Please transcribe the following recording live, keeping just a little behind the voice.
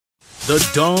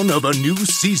The dawn of a new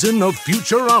season of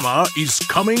Futurama is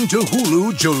coming to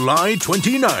Hulu July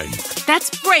 29th.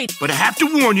 That's great. But I have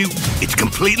to warn you, it's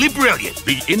completely brilliant.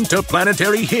 The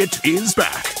interplanetary hit is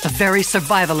back. The very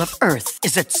survival of Earth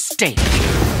is at stake.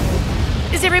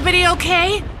 Is everybody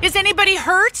okay? Is anybody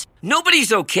hurt?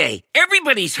 Nobody's okay.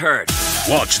 Everybody's hurt.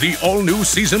 Watch the all-new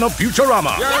season of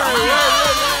Futurama.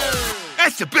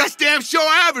 That's the best damn show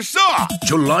I ever saw.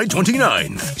 July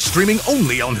 29th, streaming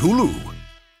only on Hulu.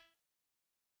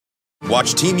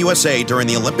 Watch Team USA during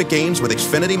the Olympic Games with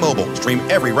Xfinity Mobile. Stream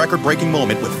every record-breaking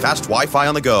moment with fast Wi-Fi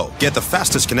on the go. Get the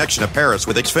fastest connection to Paris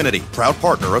with Xfinity, proud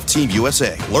partner of Team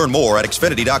USA. Learn more at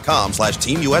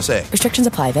xfinity.com/Team USA. Restrictions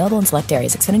apply. Available in select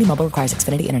areas. Xfinity Mobile requires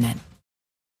Xfinity Internet.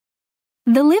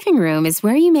 The living room is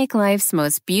where you make life's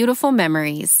most beautiful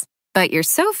memories. But your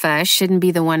sofa shouldn't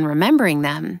be the one remembering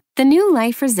them. The new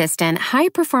life-resistant,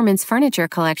 high-performance furniture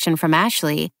collection from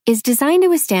Ashley is designed to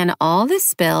withstand all the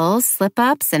spills,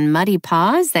 slip-ups, and muddy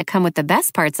paws that come with the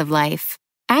best parts of life.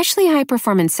 Ashley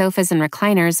high-performance sofas and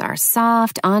recliners are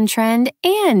soft, on-trend,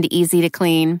 and easy to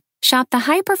clean. Shop the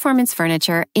high-performance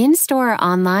furniture in-store or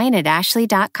online at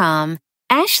ashley.com.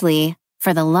 Ashley,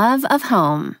 for the love of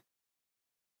home.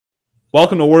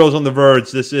 Welcome to Orioles on the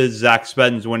Verge. This is Zach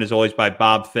Spedden, joined as always by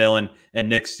Bob Phelan and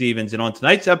Nick Stevens. And on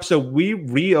tonight's episode, we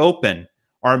reopen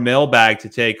our mailbag to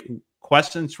take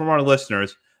questions from our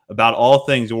listeners about all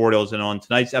things Orioles. And on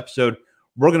tonight's episode,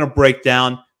 we're going to break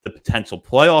down the potential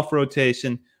playoff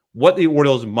rotation, what the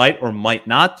Orioles might or might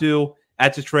not do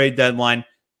at the trade deadline,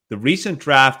 the recent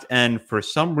draft, and for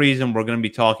some reason, we're going to be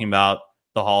talking about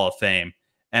the Hall of Fame.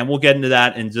 And we'll get into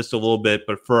that in just a little bit.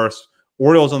 But first,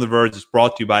 Orioles on the Verge is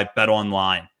brought to you by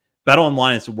BetOnline.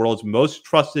 BetOnline is the world's most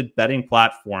trusted betting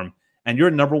platform and your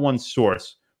number one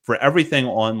source for everything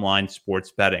online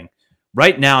sports betting.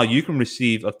 Right now, you can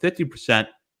receive a 50%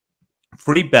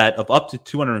 free bet of up to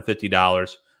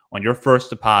 $250 on your first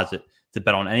deposit to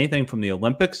bet on anything from the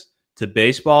Olympics to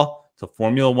baseball to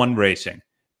Formula One racing.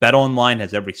 BetOnline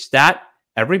has every stat,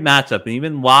 every matchup, and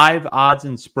even live odds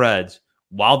and spreads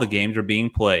while the games are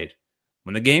being played.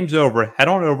 When the game's over, head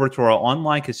on over to our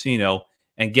online casino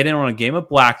and get in on a game of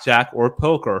blackjack or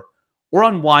poker or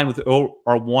unwind with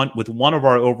one of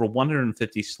our over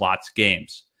 150 slots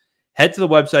games. Head to the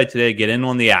website today to get in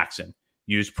on the action.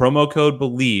 Use promo code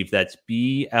BELIEVE, that's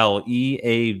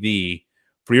BLEAV,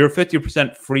 for your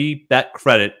 50% free bet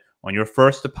credit on your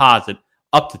first deposit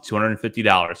up to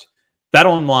 $250. Bet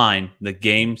online, the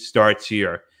game starts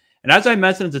here. And as I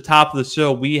mentioned at the top of the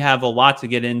show, we have a lot to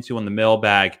get into on the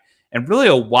mailbag and really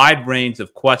a wide range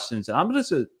of questions. And I'm going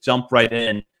to jump right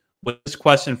in with this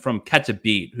question from Catch a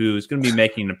Beat, who's going to be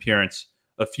making an appearance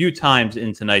a few times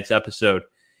in tonight's episode.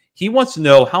 He wants to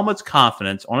know how much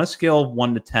confidence on a scale of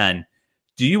 1 to 10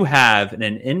 do you have in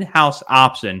an in-house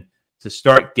option to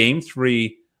start Game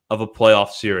 3 of a playoff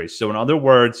series? So in other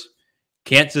words,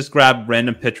 can't just grab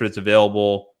random pitcher that's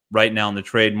available right now in the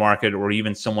trade market or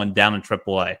even someone down in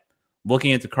AAA.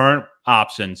 Looking at the current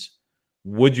options,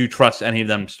 would you trust any of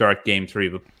them to start Game 3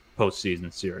 of a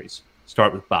postseason series?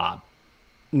 Start with Bob.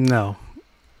 No,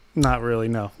 not really,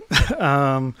 no.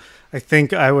 I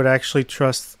think I would actually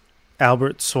trust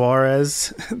Albert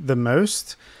Suarez the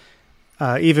most,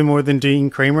 even more than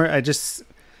Dean Kramer.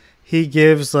 He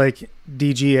gives like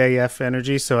DGAF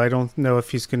energy, so I don't know if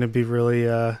he's going to be really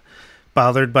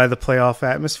bothered by the playoff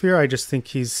atmosphere. I just think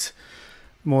he's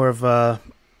more of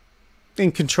in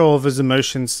control of his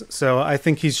emotions, so I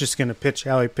think he's just going to pitch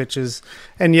how he pitches.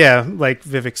 And yeah, like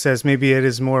Vivek says, maybe it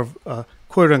is more of a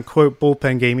quote-unquote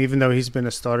bullpen game, even though he's been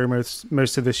a starter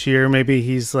most of this year. Maybe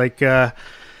he's like, he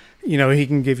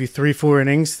can give you 3-4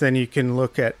 innings, then you can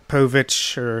look at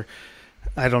Povich or,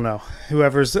 I don't know,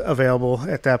 whoever's available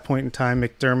at that point in time,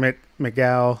 McDermott,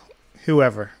 McGow,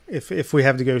 whoever, if we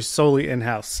have to go solely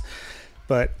in-house.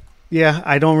 But yeah,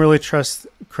 I don't really trust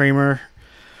Kramer,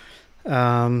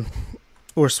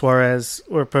 or Suarez,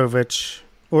 or Povich,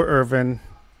 or Irvin.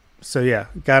 So yeah,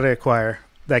 got to acquire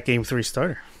that Game 3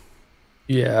 starter.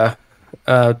 Yeah.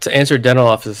 To answer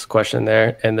Denolof's question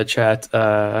there in the chat,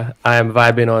 I am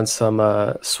vibing on some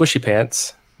Swishy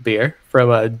Pants beer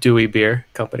from Dewey Beer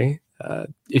Company.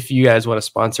 If you guys want to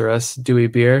sponsor us, Dewey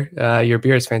Beer, your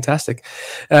beer is fantastic.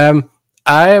 I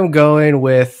am going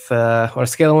with, on a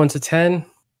scale of 1 to 10,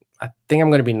 I think I'm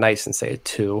going to be nice and say a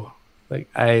 2. Like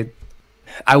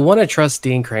I want to trust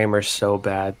Dean Kramer so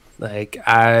bad. Like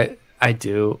I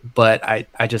do, but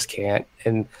I just can't.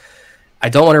 And I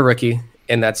don't want a rookie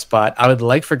in that spot. I would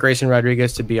like for Grayson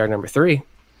Rodriguez to be our number 3.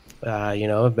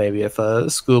 Maybe if a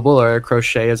Skubal or a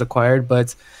Crochet is acquired,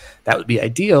 but that would be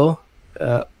ideal.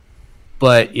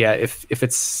 But yeah, if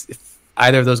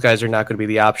either of those guys are not going to be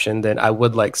the option, then I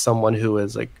would like someone who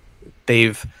is like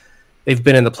they've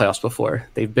been in the playoffs before.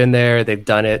 They've been there. They've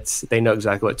done it. They know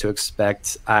exactly what to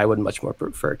expect. I would much more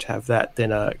prefer to have that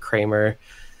than Kramer.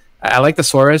 I like the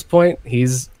Suarez point.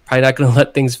 He's probably not going to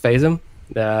let things phase him.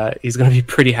 He's going to be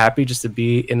pretty happy just to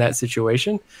be in that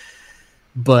situation.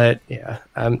 But yeah,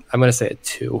 I'm going to say a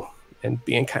 2 and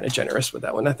being kind of generous with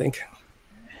that one, I think.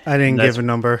 I didn't give a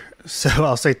number, so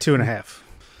I'll say 2.5.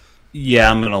 Yeah,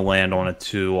 I'm going to land on a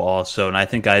 2 also. And I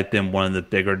think I've been one of the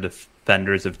bigger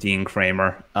defenders of Dean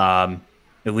Kramer, at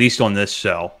least on this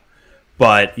show.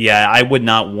 But yeah, I would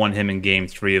not want him in Game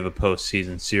 3 of a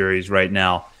postseason series right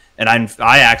now. And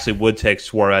I actually would take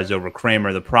Suarez over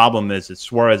Kramer. The problem is that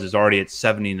Suarez is already at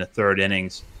 70 in the third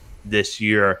innings this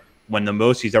year, when the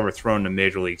most he's ever thrown in a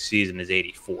Major League season is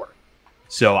 84.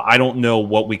 So I don't know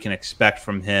what we can expect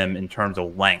from him in terms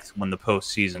of length when the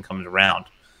postseason comes around.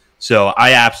 So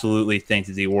I absolutely think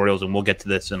that the Orioles, and we'll get to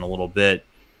this in a little bit,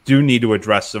 do need to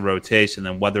address the rotation,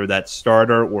 and whether that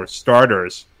starter or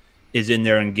starters is in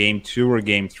there in Game 2 or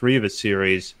Game 3 of a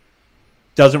series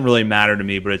doesn't really matter to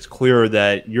me, but it's clear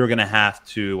that you're going to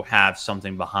have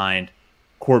something behind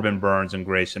Corbin Burnes and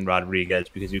Grayson Rodriguez,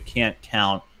 because you can't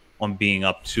count on being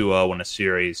up 2-0 in a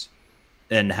series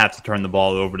and have to turn the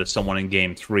ball over to someone in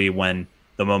Game 3 when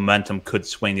the momentum could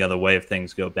swing the other way if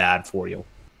things go bad for you.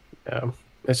 Yeah,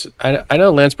 I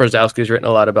know Lance Brzezowski's written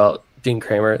a lot about Dean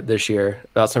Kramer this year,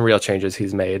 about some real changes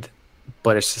he's made,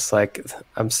 but it's just like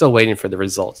I'm still waiting for the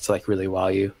results to like really wow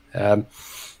you.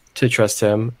 To trust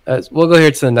him. We'll go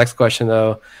here to the next question,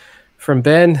 though. From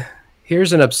Ben,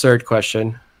 here's an absurd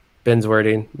question. Ben's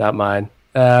wording, not mine.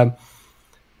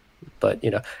 But,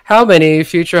 how many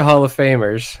future Hall of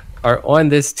Famers are on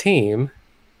this team?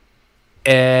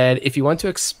 And if you want to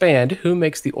expand, who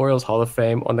makes the Orioles Hall of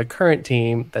Fame on the current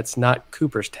team that's not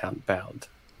Cooperstown bound?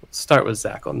 Let's start with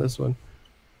Zach on this one.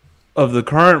 Of the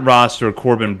current roster,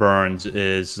 Corbin Burnes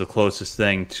is the closest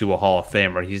thing to a Hall of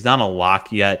Famer. He's not a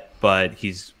lock yet, but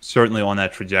he's certainly on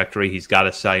that trajectory. He's got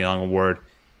a Cy Young award.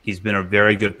 He's been a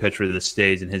very good pitcher to the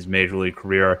stage in his Major League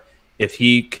career. If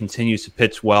he continues to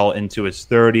pitch well into his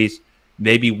 30s,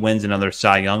 maybe wins another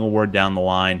Cy Young award down the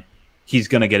line, he's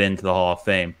going to get into the Hall of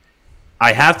Fame.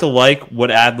 I have to like what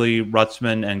Adley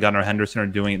Rutschman and Gunnar Henderson are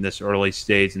doing at this early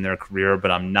stage in their career,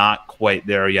 but I'm not quite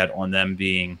there yet on them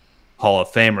being Hall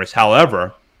of Famers.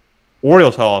 However,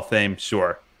 Orioles Hall of Fame,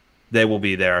 sure, they will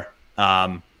be there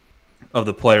of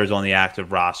the players on the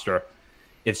active roster.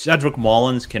 If Cedric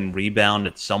Mullins can rebound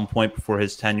at some point before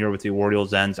his tenure with the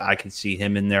Orioles ends, I can see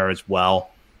him in there as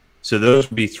well. So those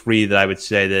would be 3 that I would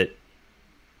say that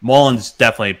Mullins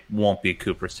definitely won't be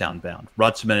Cooperstown bound.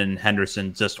 Rutschman and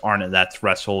Henderson just aren't at that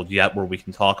threshold yet where we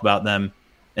can talk about them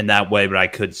in that way, but I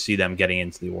could see them getting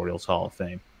into the Orioles Hall of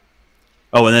Fame.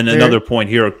 Oh, and then another point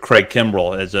here, Craig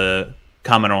Kimbrell, as a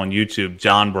commenter on YouTube,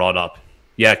 John brought up.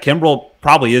 Yeah, Kimbrell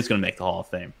probably is going to make the Hall of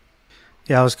Fame.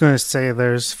 Yeah, I was going to say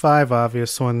there's 5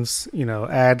 obvious ones.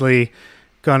 Adley,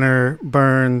 Gunnar,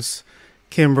 Burnes,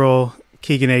 Kimbrell,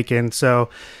 Keegan Aiken. So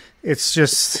it's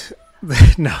just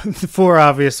the 4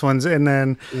 obvious ones. And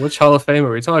then which Hall of Fame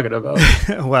are we talking about?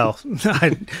 Well,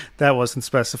 that wasn't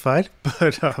specified.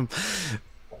 But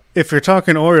if you're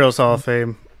talking Orioles Hall of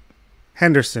Fame,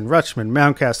 Henderson, Rutschman,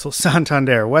 Mountcastle,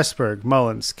 Santander, Westberg,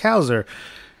 Mullins, Cowser,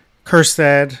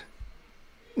 Kjerstad,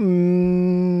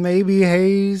 maybe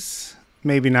Hayes,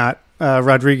 maybe not,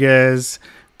 Rodriguez,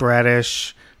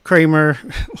 Bradish, Kramer,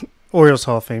 Orioles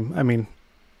Hall of Fame. I mean,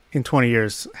 in 20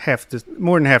 years,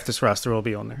 more than half this roster will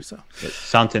be on there. So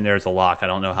Santander's a lock. I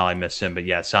don't know how I missed him, but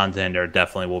yeah, Santander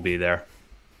definitely will be there.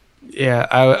 Yeah,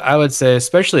 I would say,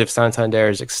 especially if Santander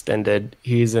is extended,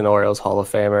 he's an Orioles Hall of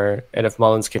Famer. And if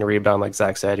Mullins can rebound, like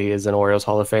Zach said, he is an Orioles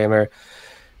Hall of Famer.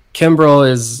 Kimbrell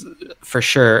is for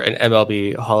sure an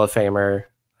MLB Hall of Famer.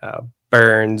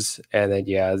 Burnes, and then,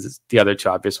 the other 2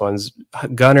 obvious ones.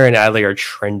 Gunnar and Adley are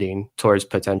trending towards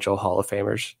potential Hall of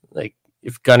Famers. Like,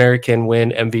 if Gunnar can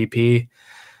win MVP,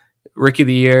 Rookie of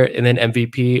the Year, and then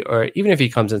MVP, or even if he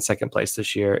comes in second place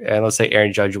this year, and let's say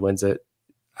Aaron Judge wins it,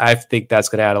 I think that's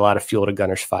going to add a lot of fuel to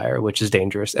Gunner's fire, which is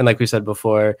dangerous. And like we said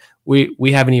before,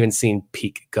 we haven't even seen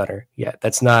peak Gunner yet.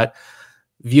 That's not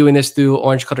viewing this through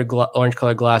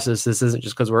orange-colored glasses. This isn't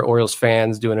just because we're Orioles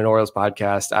fans doing an Orioles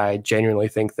podcast. I genuinely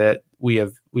think that we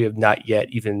have not yet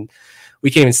even –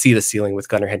 we can't even see the ceiling with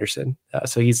Gunnar Henderson.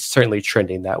 So he's certainly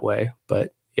trending that way.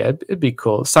 But, yeah, it'd be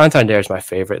cool. Santander is my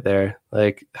favorite there.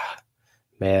 Like,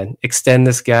 man, extend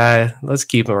this guy. Let's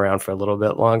keep him around for a little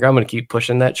bit longer. I'm going to keep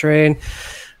pushing that train.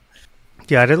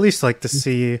 Yeah, I'd at least like to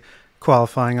see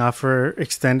qualifying offer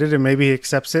extended, and maybe he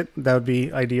accepts it. That would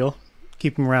be ideal.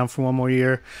 Keep him around for one more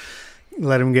year.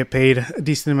 let him get paid a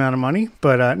decent amount of money.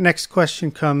 But next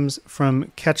question comes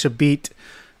from Catch a Beat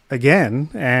again,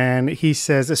 and he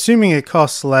says, assuming it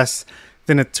costs less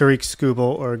than a Tarik Skubal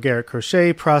or Garrett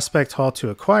Crochet prospect haul to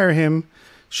acquire him,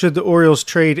 should the Orioles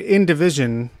trade in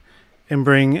division and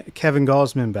bring Kevin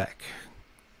Gausman back?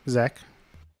 Zach?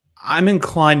 I'm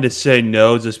inclined to say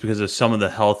no, just because of some of the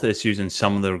health issues and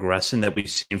some of the regression that we've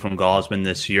seen from Gausman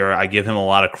this year. I give him a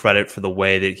lot of credit for the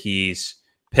way that he's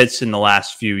pitched in the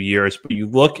last few years. But you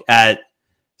look at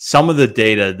some of the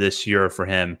data this year for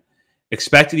him,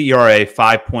 expected ERA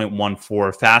 5.14,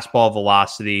 fastball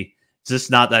velocity, it's just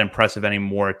not that impressive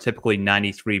anymore, typically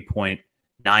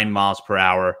 93.9 miles per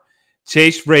hour.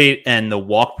 Chase rate and the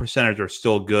walk percentage are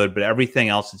still good, but everything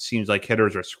else, it seems like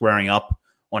hitters are squaring up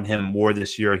on him more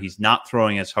this year. He's not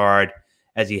throwing as hard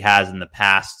as he has in the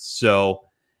past. So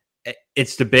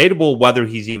it's debatable whether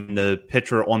he's even the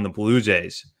pitcher on the Blue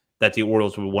Jays that the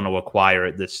Orioles would want to acquire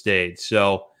at this stage.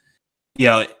 So,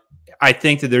 I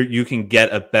think that you can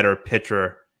get a better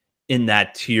pitcher in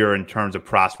that tier in terms of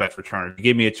prospect return. If you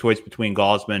gave me a choice between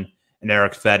Gausman and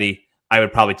Eric Fetty, I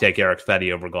would probably take Eric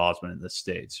Fetty over Gausman at this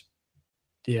stage.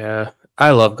 Yeah,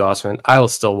 I love Gausman. I will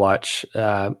still watch.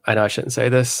 I know I shouldn't say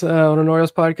this on an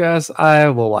Orioles podcast. I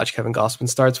will watch Kevin Gausman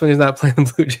starts when he's not playing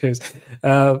the Blue Jays.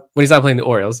 When he's not playing the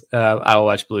Orioles, I will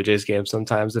watch Blue Jays games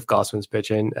sometimes if Gausman's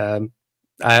pitching.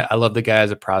 I love the guy as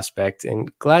a prospect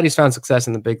and glad he's found success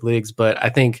in the big leagues. But I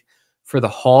think for the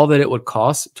haul that it would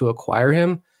cost to acquire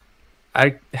him,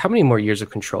 how many more years of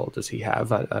control does he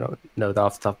have? I don't know that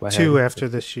off the top of my head. 2 after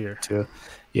this year. 2.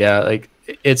 Yeah,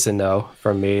 it's a no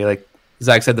from me.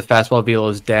 Zach said, the fastball velo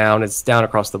is down. It's down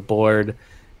across the board.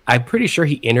 I'm pretty sure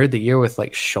he entered the year with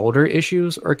shoulder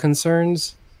issues or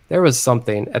concerns. There was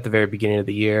something at the very beginning of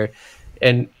the year.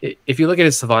 And if you look at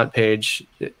his Savant page,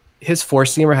 his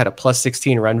four-seamer had a plus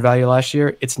 16 run value last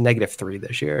year. It's -3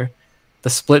 this year.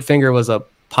 The split finger was a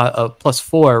plus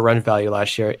 4 run value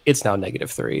last year. It's now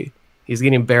 -3. He's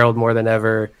getting barreled more than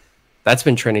ever. That's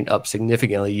been trending up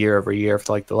significantly year over year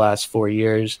for the last 4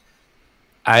 years.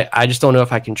 I just don't know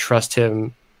if I can trust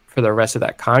him for the rest of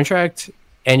that contract.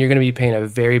 And you're going to be paying a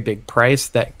very big price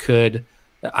that could...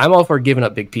 I'm all for giving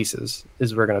up big pieces,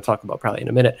 as we're going to talk about probably in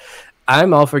a minute.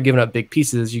 I'm all for giving up big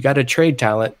pieces. You got to trade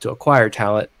talent to acquire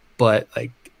talent. But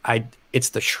it's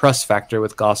the trust factor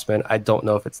with Gausman. I don't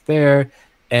know if it's there.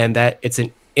 And that it's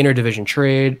an interdivision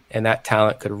trade. And that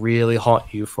talent could really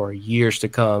haunt you for years to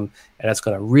come. And that's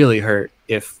going to really hurt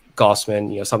if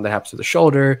Gausman, something happens to the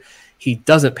shoulder. He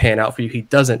doesn't pan out for you. He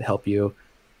doesn't help you.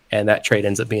 And that trade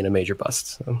ends up being a major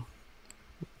bust. So.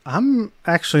 I'm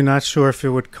actually not sure if it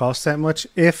would cost that much.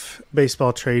 If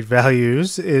baseball trade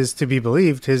values is to be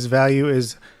believed, his value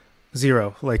is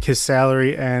 0. His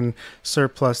salary and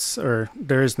surplus, or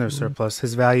there is no surplus.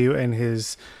 His value and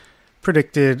his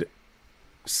predicted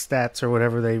stats or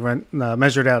whatever they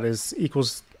measured out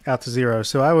equals out to 0.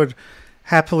 So I would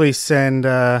happily send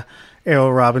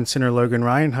Errol Robinson or Logan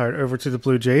Reinhart over to the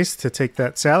Blue Jays to take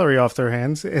that salary off their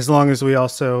hands, as long as we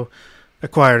also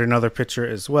acquired another pitcher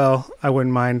as well. I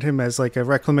wouldn't mind him as a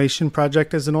reclamation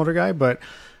project as an older guy, but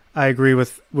I agree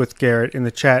with Garrett in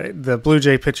the chat. The Blue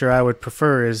Jay pitcher I would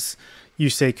prefer is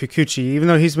Yusei Kikuchi, even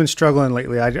though he's been struggling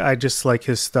lately. I just like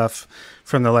his stuff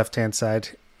from the left-hand side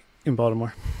in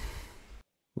Baltimore.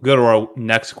 We'll go to our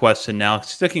next question now.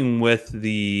 Sticking with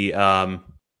the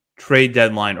trade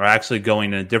deadline, or actually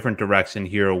going in a different direction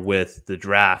here with the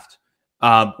draft.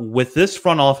 With this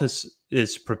front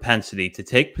office's propensity to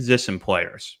take position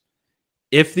players,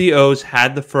 if the O's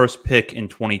had the first pick in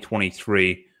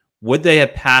 2023, would they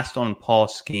have passed on Paul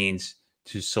Skeens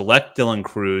to select Dylan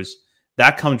Cruz?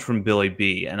 That comes from Billy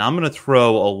B. And I'm going to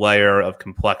throw a layer of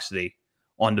complexity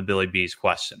onto Billy B's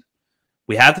question.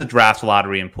 We have the draft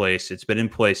lottery in place. It's been in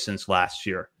place since last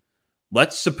year.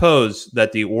 Let's suppose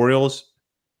that the Orioles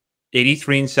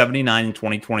 83 and 79 in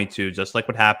 2022, just like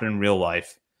what happened in real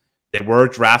life, they were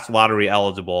draft lottery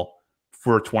eligible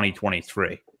for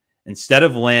 2023. Instead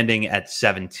of landing at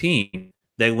 17,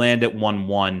 they land at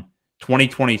 1-1.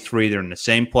 2023, they're in the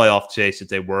same playoff chase that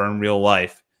they were in real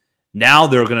life. Now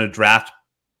they're going to draft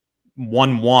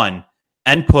 1-1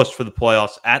 and push for the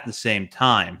playoffs at the same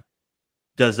time.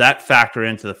 Does that factor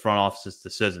into the front office's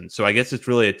decision? So I guess it's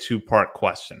really a 2-part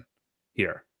question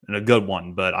here, and a good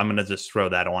one, but I'm going to just throw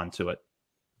that on to it.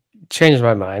 Changed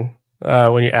my mind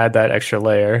when you add that extra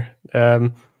layer.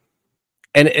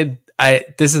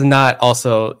 This is not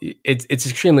also, it's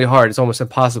extremely hard. It's almost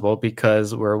impossible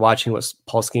because we're watching what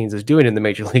Paul Skeens is doing in the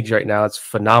major leagues right now. It's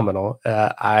phenomenal.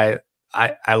 I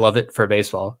love it for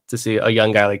baseball to see a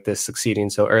young guy like this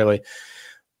succeeding so early.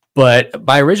 But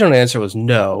my original answer was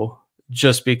no.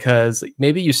 just because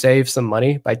maybe you save some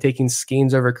money by taking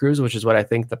Skeens over Cruz, which is what I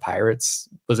think the Pirates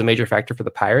was a major factor for the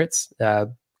Pirates.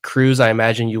 Cruz, I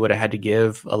imagine you would have had to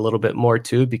give a little bit more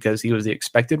too because he was the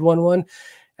expected 1-1.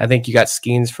 I think you got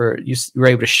Skeens you were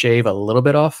able to shave a little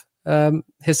bit off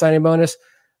his signing bonus,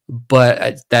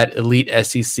 but that elite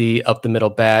SEC up the middle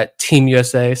bat, Team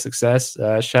USA success.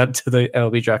 Shout out to the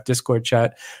MLB Draft Discord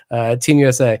chat. Team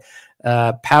USA,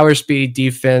 power, speed,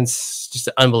 defense, just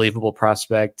an unbelievable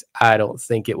prospect. I don't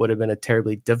think it would have been a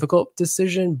terribly difficult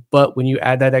decision, but when you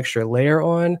add that extra layer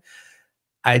on,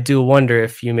 I do wonder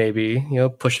if you maybe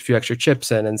push a few extra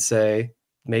chips in and say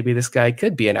maybe this guy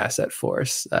could be an asset for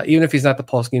us, even if he's not the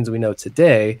Paul Skeens we know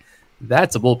today.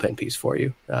 That's a bullpen piece for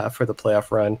you for the playoff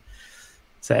run.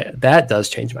 So that does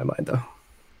change my mind, though.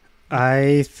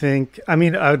 I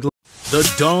would.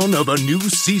 The dawn of a new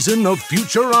season of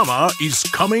Futurama is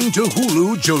coming to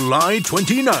Hulu July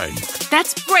 29th.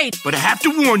 That's great. But I have to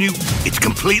warn you, it's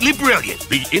completely brilliant.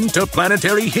 The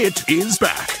interplanetary hit is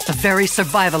back. The very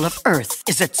survival of Earth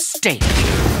is at stake.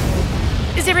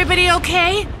 Is everybody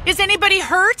okay? Is anybody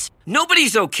hurt?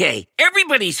 Nobody's okay.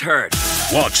 Everybody's hurt.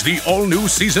 Watch the all-new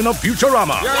season of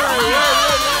Futurama.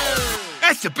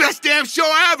 That's the best damn show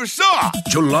I ever saw.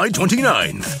 July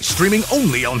 29th, streaming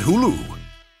only on Hulu.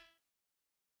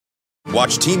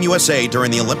 Watch Team USA during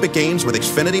the Olympic Games with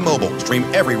Xfinity Mobile. Stream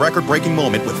every record-breaking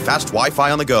moment with fast Wi-Fi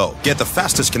on the go. Get the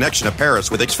fastest connection to Paris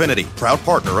with Xfinity, proud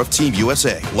partner of Team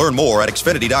USA. Learn more at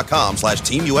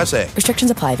xfinity.com/Team USA.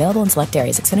 Restrictions apply. Available in select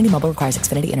areas. Xfinity Mobile requires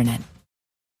Xfinity Internet.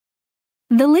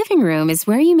 The living room is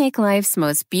where you make life's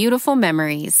most beautiful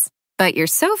memories. But your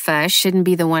sofa shouldn't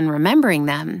be the one remembering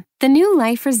them. The new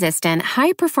life-resistant,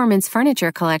 high-performance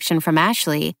furniture collection from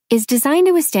Ashley is designed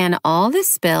to withstand all the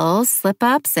spills,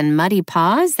 slip-ups, and muddy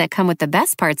paws that come with the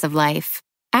best parts of life.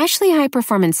 Ashley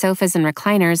high-performance sofas and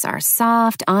recliners are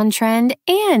soft, on-trend,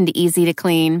 and easy to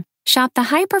clean. Shop the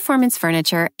high-performance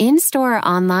furniture in-store or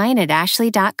online at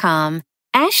ashley.com.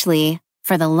 Ashley,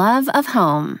 for the love of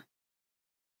home.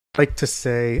 I'd like to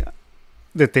say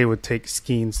that they would take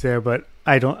Skeens there, but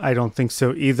I don't think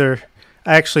so either.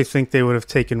 I actually think they would have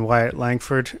taken Wyatt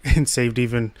Langford and saved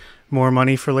even more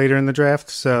money for later in the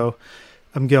draft. So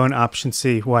I'm going option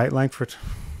C, Wyatt Langford.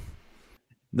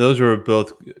 Those were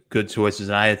both good choices,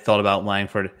 and I had thought about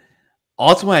Langford.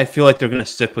 Ultimately, I feel like they're going to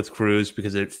stick with Cruz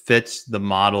because it fits the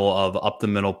model of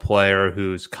up-the-middle player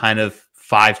who's kind of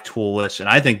five-toolish, and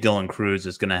I think Dylan Cruz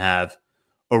is going to have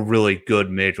a really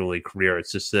good major league career.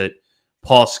 It's just that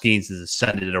Paul Skeens has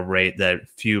ascended at a rate that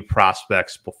few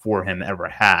prospects before him ever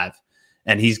have.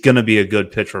 And he's going to be a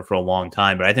good pitcher for a long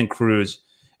time. But I think Cruz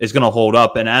is going to hold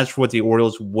up. And as for what the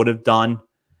Orioles would have done,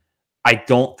 I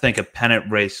don't think a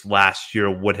pennant race last year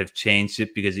would have changed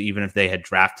it because even if they had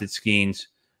drafted Skeens,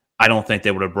 I don't think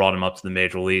they would have brought him up to the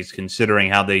major leagues, considering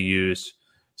how they used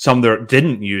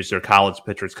didn't use their college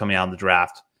pitchers coming out of the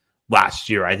draft last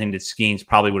year. I think that Skeens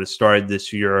probably would have started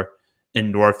this year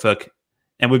in Norfolk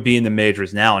and would be in the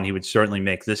majors now, and he would certainly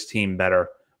make this team better,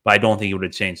 but I don't think he would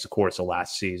have changed the course of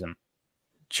last season.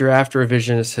 Draft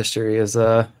revisionist history is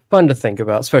fun to think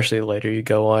about, especially the later you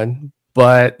go on.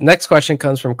 But next question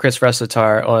comes from Chris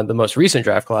Resitar on the most recent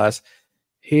draft class.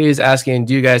 He's asking,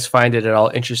 do you guys find it at all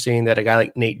interesting that a guy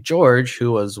like Nate George,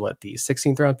 who was, the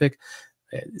 16th round pick?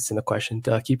 It's in the question.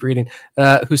 Keep reading.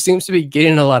 Who seems to be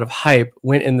getting a lot of hype,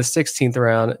 went in the 16th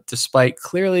round, despite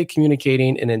clearly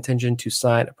communicating an intention to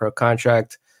sign a pro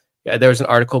contract. Yeah, there was an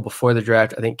article before the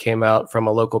draft, I think, came out from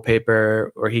a local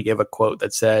paper where he gave a quote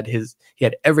that said he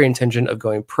had every intention of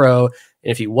going pro,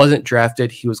 and if he wasn't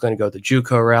drafted, he was going to go the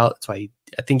JUCO route. That's why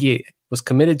I think he was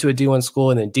committed to a D1 school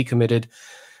and then decommitted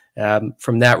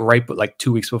from that right, but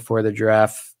 2 weeks before the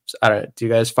draft. I don't know. Do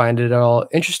you guys find it at all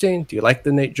interesting? Do you like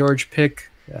the Nate George pick?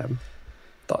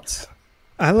 Thoughts?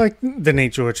 I like the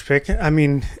Nate George pick. I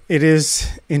mean, it is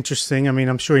interesting. I mean,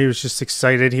 I'm sure he was just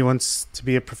excited. He wants to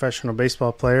be a professional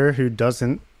baseball player. Who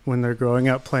doesn't when they're growing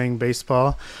up playing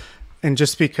baseball? And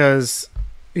just because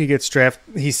he gets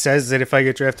drafted, he says that if I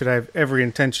get drafted, I have every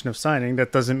intention of signing.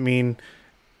 That doesn't mean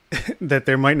that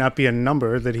there might not be a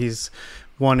number that he's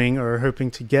wanting or hoping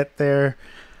to get there.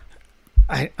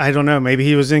 I don't know. Maybe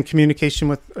he was in communication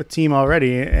with a team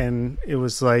already, and it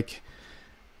was like,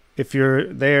 if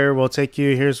you're there, we'll take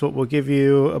you. Here's what we'll give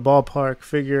you, a ballpark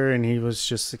figure, and he was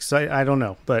just excited. I don't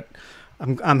know, but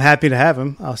I'm happy to have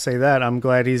him. I'll say that. I'm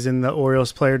glad he's in the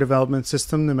Orioles player development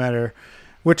system, no matter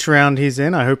which round he's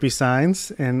in. I hope he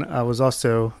signs, and I was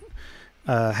also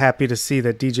happy to see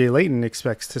that DJ Layton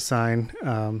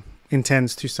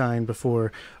intends to sign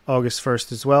before August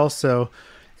 1st as well. So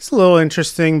it's a little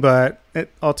interesting, but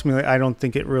ultimately I don't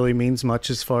think it really means much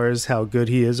as far as how good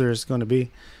he is or is going to be.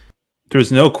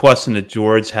 There's no question that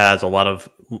George has a lot of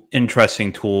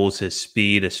interesting tools. His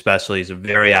speed, especially, he's a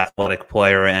very athletic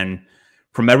player. And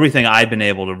from everything I've been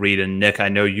able to read, and Nick, I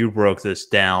know you broke this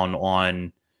down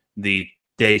on the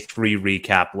day 3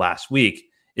 recap last week,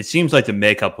 it seems like the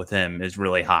makeup with him is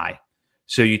really high.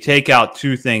 So you take out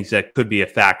two things that could be a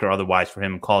factor otherwise for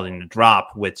him causing the drop,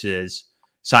 which is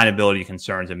signability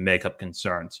concerns and makeup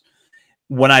concerns.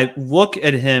 When I look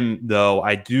at him, though,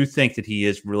 I do think that he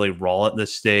is really raw at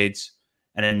this stage.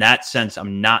 And in that sense,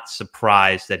 I'm not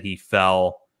surprised that he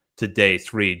fell to day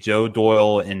 3. Joe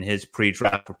Doyle, in his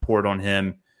pre-draft report on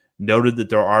him, noted that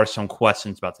there are some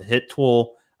questions about the hit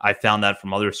tool. I found that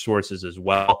from other sources as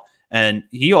well. And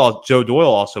Joe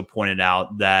Doyle also pointed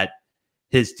out that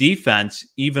his defense,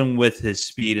 even with his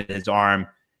speed and his arm,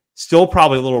 still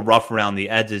probably a little rough around the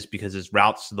edges because his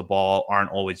routes to the ball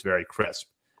aren't always very crisp.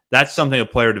 That's something a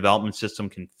player development system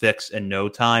can fix in no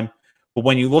time. But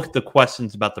when you look at the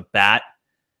questions about the bat,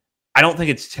 I don't think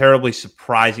it's terribly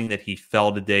surprising that he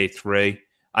fell to day 3.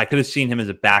 I could have seen him as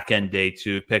a back-end day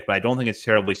 2 pick, but I don't think it's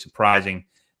terribly surprising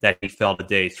that he fell to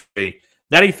day 3.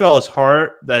 That he fell as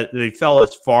far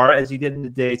as he did in the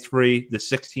day 3, the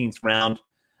 16th round.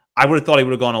 I would have thought he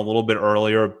would have gone a little bit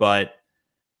earlier, but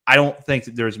I don't think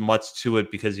that there's much to it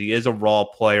because he is a raw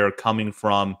player coming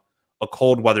from a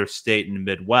cold weather state in the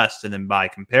Midwest. And then by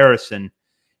comparison,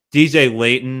 DJ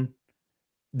Layton,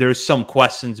 there's some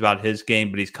questions about his game,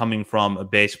 but he's coming from a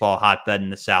baseball hotbed in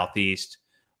the Southeast.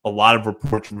 A lot of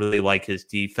reports really like his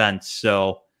defense.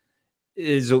 So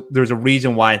there's a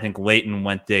reason why I think Layton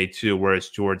went day 2, whereas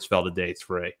George fell to day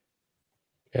 3.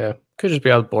 Yeah, could just be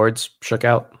how the boards shook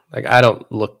out. Like I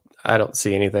don't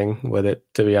see anything with it,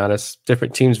 to be honest.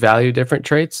 Different teams value different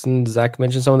traits, and Zach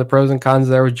mentioned some of the pros and cons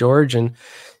there with George, and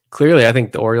clearly I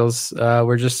think the Orioles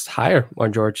were just higher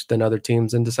on George than other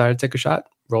teams and decided to take a shot,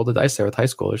 roll the dice there with high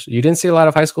schoolers. You didn't see a lot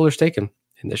of high schoolers taken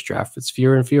in this draft. It's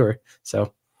fewer and fewer,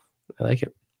 so I like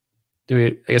it.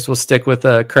 I guess we'll stick with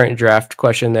a current draft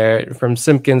question there. From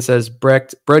Simpkins says,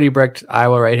 Brody Brecht,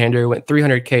 Iowa right-hander, went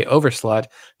 300K over slot.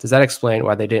 Does that explain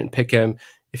why they didn't pick him?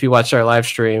 If you watched our live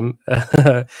stream,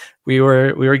 we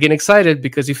were getting excited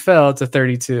because he fell to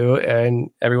 32, and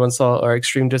everyone saw our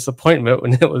extreme disappointment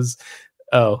when it was,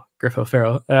 Griff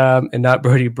O'Farrell, and not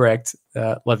Brody Brecht.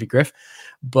 Love you, Griff.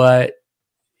 But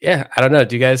yeah, I don't know.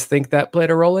 Do you guys think that played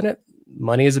a role in it?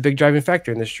 Money is a big driving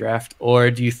factor in this draft, or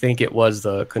do you think it was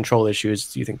the control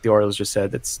issues? Do you think the Orioles just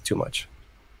said that's too much?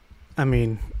 I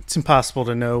mean, it's impossible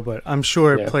to know, but I'm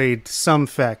sure it played some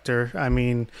factor. I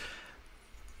mean,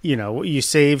 you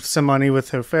saved some money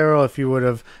with O'Farrell. If you would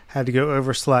have had to go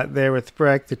over slot there with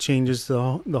Brecht, it changes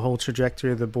the whole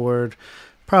trajectory of the board.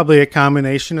 Probably a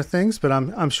combination of things, but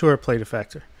I'm sure it played a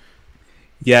factor.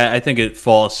 Yeah, I think it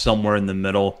falls somewhere in the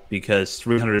middle because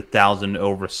 300,000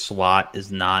 over slot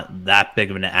is not that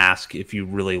big of an ask if you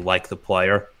really like the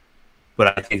player.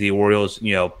 But I think the Orioles,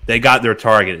 they got their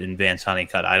target in Vance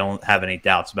Honeycutt. I don't have any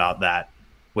doubts about that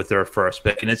with their first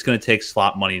pick. And it's going to take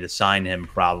slot money to sign him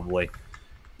probably.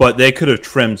 But they could have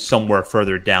trimmed somewhere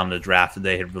further down the draft if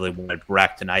they had really wanted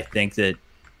Brecht. And I think that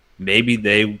maybe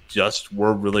they just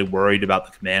were really worried about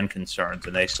the command concerns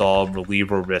and they saw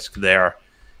reliever risk there.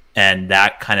 And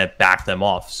that kind of backed them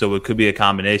off. So it could be a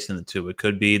combination of the two. It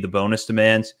could be the bonus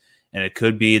demands, and it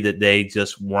could be that they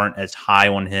just weren't as high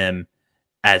on him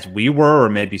as we were, or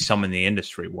maybe some in the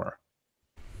industry were.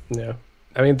 Yeah.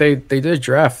 I mean, they did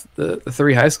draft the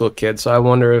 3 high school kids, so I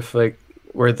wonder if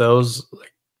were those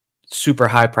super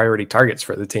high priority targets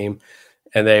for the team,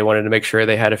 and they wanted to make sure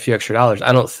they had a few extra dollars.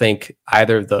 I don't think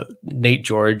either the Nate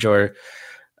George or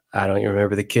I don't even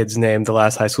remember the kid's name, the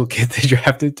last high school kid they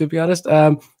drafted, to be honest.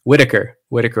 Whitaker.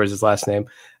 Whitaker was his last name.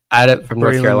 From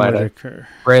North Carolina.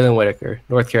 Braylon Whitaker,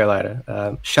 North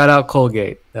Carolina. Shout out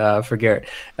Colgate for Garrett.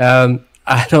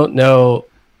 I don't know.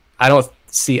 I don't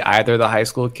see either of the high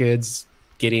school kids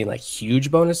getting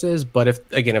huge bonuses, but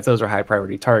if those are high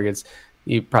priority targets,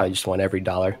 you probably just want every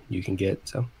dollar you can get.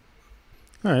 So,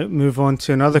 all right, move on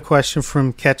to another question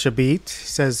from Catch a Beat. He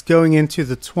says, going into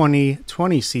the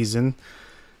 2020 season,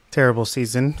 terrible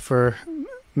season for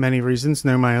many reasons.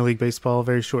 No minor league baseball,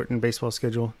 very shortened baseball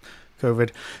schedule,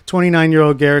 COVID.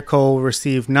 29-year-old Garrett Cole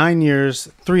received 9 years,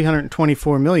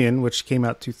 $324 million, which came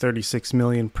out to $36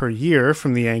 million per year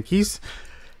from the Yankees.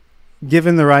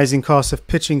 Given the rising cost of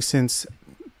pitching since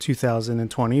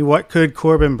 2020, what could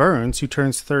Corbin Burns, who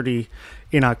turns 30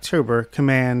 in October,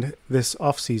 command this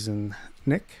offseason?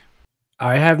 Nick?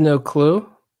 I have no clue.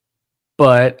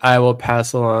 But I will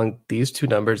pass along these 2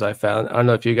 numbers I found. I don't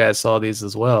know if you guys saw these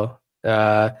as well.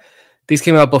 These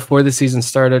came out before the season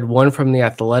started. One from The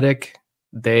Athletic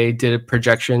They did a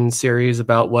projection series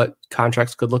about what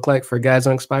contracts could look like for guys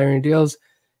on expiring deals.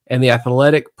 And The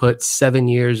Athletic put 7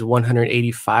 years,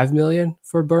 $185 million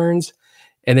for Burns.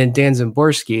 And then Dan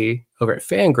Szymborski over at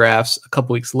Fangraphs a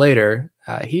couple weeks later,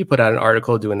 he put out an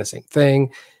article doing the same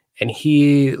thing. And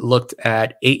he looked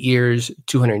at 8 years,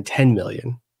 $210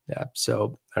 million. Yeah,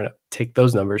 so I don't know, take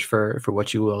those numbers for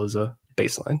what you will as a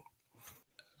baseline.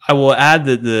 I will add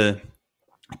that the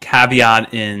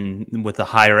caveat with the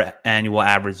higher annual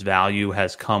average value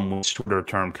has come with shorter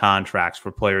term contracts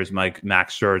for players like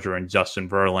Max Scherzer and Justin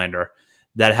Verlander.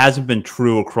 That hasn't been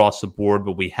true across the board,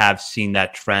 but we have seen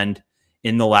that trend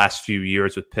in the last few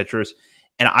years with pitchers.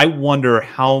 And I wonder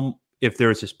if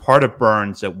there's this part of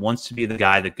Burns that wants to be the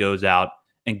guy that goes out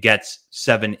and gets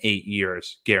 7-8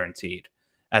 years guaranteed,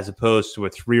 as opposed to a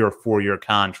 3 or 4 year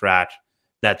contract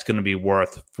that's going to be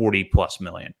worth $40+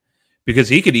 million. Because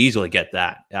he could easily get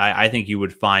that. I think you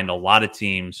would find a lot of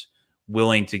teams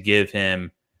willing to give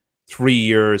him 3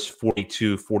 years,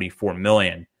 $42-44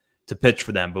 million to pitch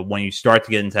for them. But when you start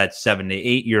to get into that 7 to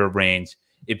 8 year range,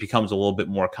 it becomes a little bit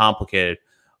more complicated.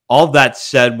 All that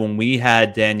said, when we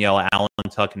had Danielle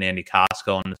Allentuck and Andy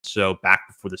Costco on the show back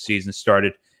before the season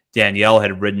started, Danielle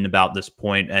had written about this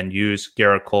point and used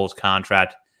Garrett Cole's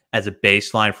contract as a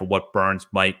baseline for what Burns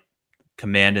might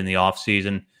command in the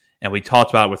offseason. And we talked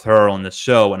about it with her on the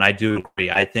show, and I do agree.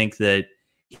 I think that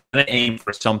he's going to aim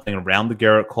for something around the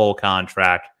Garrett Cole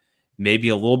contract, maybe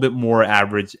a little bit more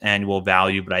average annual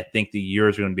value, but I think the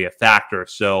years are going to be a factor.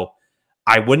 So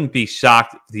I wouldn't be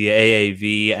shocked if the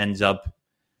AAV ends up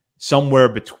somewhere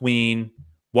between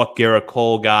what Garrett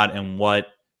Cole got and what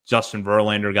Justin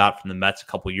Verlander got from the Mets a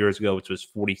couple of years ago, which was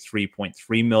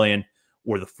 $43.3 million,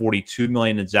 or the $42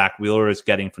 million that Zach Wheeler is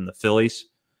getting from the Phillies.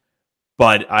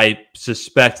 But I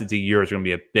suspect that the year is going to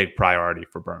be a big priority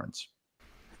for Burns.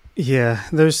 Yeah,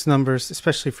 those numbers,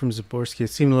 especially from Szymborski,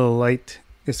 seem a little light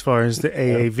as far as the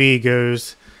AAV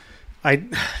goes.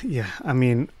 I'd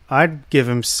give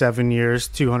him 7 years,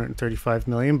 $235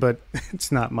 million, but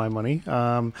it's not my money.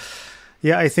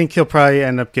 I think he'll probably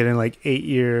end up getting like 8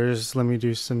 years. Let me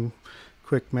do some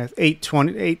quick math.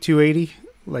 280,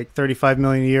 like $35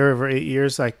 million a year over 8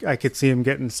 years. I could see him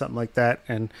getting something like that.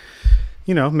 And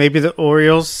maybe the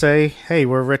Orioles say, hey,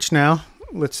 we're rich now.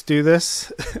 Let's do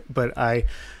this. But I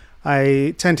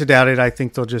tend to doubt it. I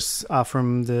think they'll just offer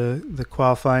him the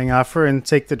qualifying offer and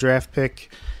take the draft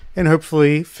pick and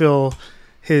hopefully fill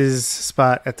his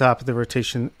spot at the top of the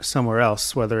rotation somewhere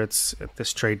else, whether it's at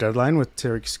this trade deadline with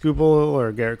Tarik Skubal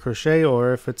or Garrett Crochet,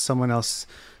 or if it's someone else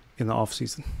in the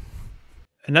offseason.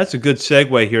 And that's a good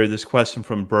segue here. This question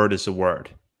from Bird is a word.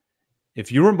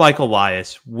 If you were Mike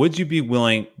Elias, what would you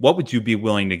be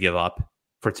willing to give up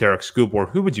for Tarik Skubal, or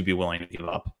who would you be willing to give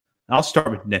up? I'll start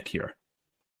with Nick here.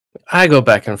 I go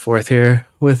back and forth here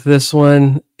with this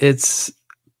one. It's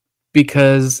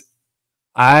because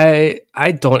I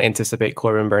don't anticipate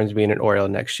Corbin Burns being an Oriole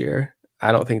next year.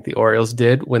 I don't think the Orioles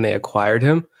did when they acquired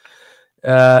him.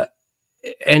 And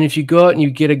if you go out and you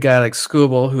get a guy like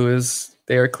Skubal,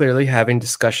 they are clearly having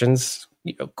discussions,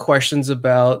 discussions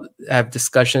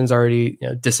already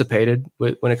dissipated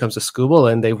when it comes to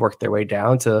Skubal, and they've worked their way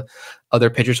down to other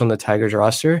pitchers on the Tigers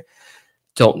roster.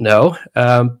 Don't know.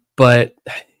 But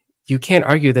you can't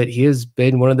argue that he has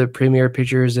been one of the premier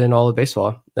pitchers in all of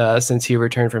baseball since he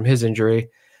returned from his injury.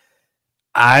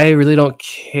 I really don't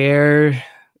care.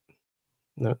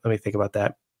 No, let me think about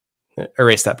that.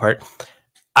 Erase that part.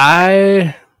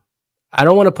 I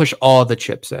don't want to push all the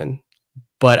chips in,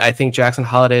 but I think Jackson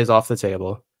Holliday is off the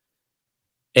table.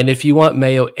 And if you want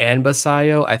Mayo and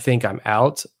Basayo, I think I'm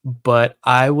out. But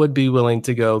I would be willing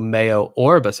to go Mayo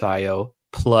or Basayo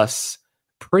plus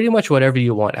pretty much whatever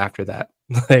you want after that.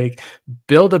 Like,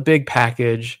 build a big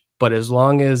package, but as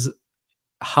long as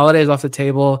Holliday is off the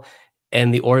table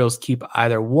and the Orioles keep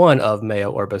either one of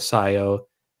Mayo or Basayo,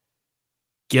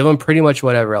 give them pretty much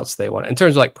whatever else they want in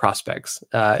terms of like prospects.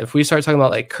 If we start talking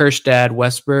about like Kerstad,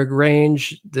 Westberg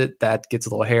range, that gets a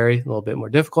little hairy, a little bit more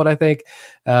difficult, I think.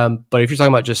 But if you're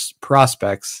talking about just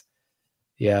prospects,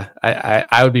 yeah,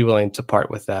 I would be willing to part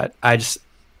with that.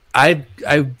 I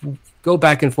go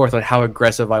back and forth on how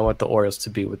aggressive I want the Orioles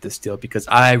to be with this deal, because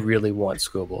I really want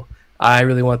Skubal. I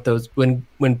really want those. When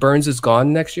Burns is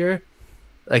gone next year,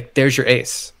 like, there's your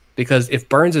ace. Because if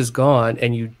Burns is gone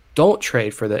and you don't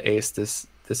trade for the ace this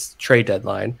trade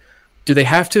deadline, do they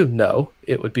have to? No.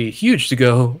 It would be huge to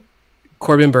go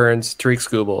Corbin Burns, Tarik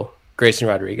Skubal, Grayson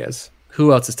Rodriguez.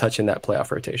 Who else is touching that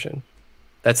playoff rotation?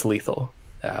 That's lethal.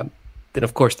 Then,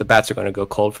 of course, the bats are going to go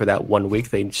cold for that 1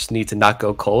 week. They just need to not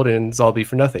go cold, and it's all be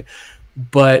for nothing.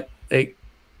 But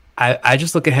I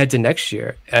just look ahead to next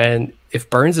year. And if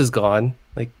Burns is gone,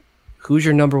 like, who's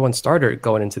your number one starter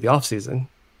going into the offseason?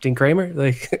 Dean Kramer?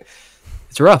 Like,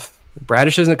 it's rough.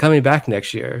 Bradish isn't coming back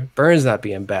next year. Burns not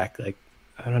being back. Like,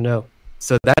 I don't know.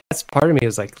 So that's part of me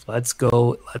is like, let's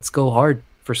go hard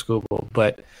for Skubal.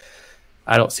 But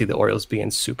I don't see the Orioles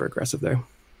being super aggressive there.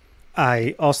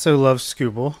 I also love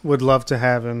Skubal. Would love to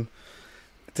have him.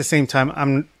 At the same time,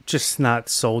 I'm just not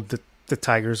sold that the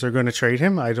Tigers are going to trade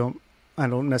him. I don't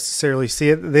necessarily see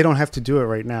it. They don't have to do it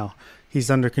right now. He's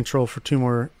under control for 2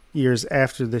 more years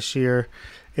after this year,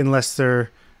 unless they're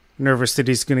nervous that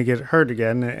he's going to get hurt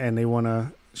again and they want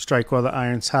to strike while the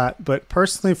iron's hot. But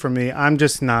personally for me, I'm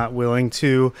just not willing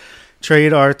to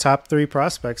trade our top 3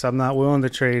 prospects. I'm not willing to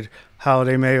trade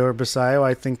Holiday, Mayo, or Basayo.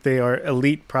 I think they are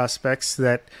elite prospects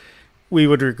that we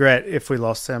would regret if we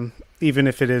lost them, even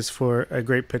if it is for a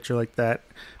great pitcher like that.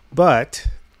 But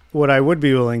what I would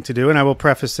be willing to do, and I will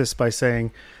preface this by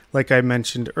saying, like I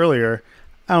mentioned earlier,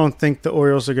 I don't think the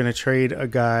Orioles are going to trade a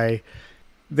guy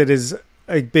that is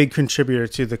a big contributor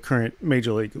to the current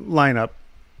Major League lineup,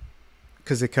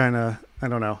 because it kind of, I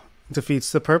don't know,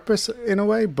 defeats the purpose in a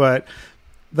way. But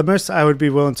the most I would be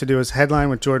willing to do is headline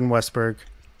with Jordan Westburg.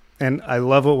 And I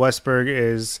love what Westburg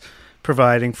is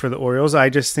providing for the Orioles. I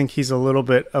just think he's a little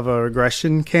bit of a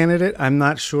regression candidate. I'm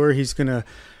not sure he's going to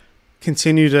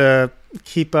continue to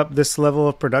keep up this level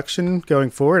of production going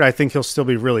forward. I think he'll still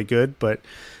be really good, but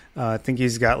I think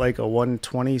he's got like a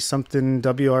 120-something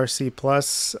WRC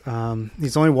plus.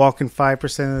 He's only walking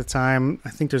 5% of the time. I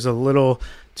think there's a little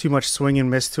too much swing and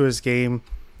miss to his game.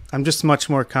 I'm just much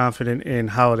more confident in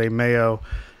Holiday, Mayo,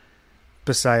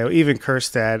 Basayo, even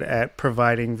Kjerstad at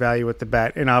providing value at the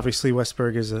bat. And obviously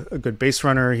Westburg is a good base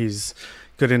runner. He's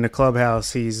good in the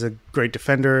clubhouse. He's a great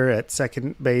defender at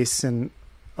second base and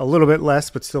a little bit less,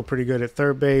 but still pretty good at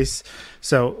third base.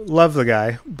 So love the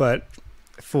guy. But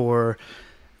for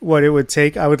what it would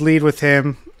take, I would lead with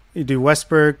him. You do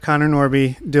Westburg, Connor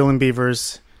Norby, Dylan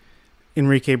Beavers,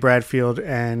 Enrique Bradfield,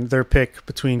 and their pick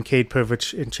between Cade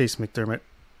Povich and Chase McDermott.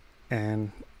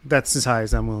 And that's as high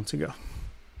as I'm willing to go.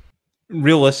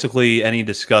 Realistically, any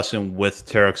discussion with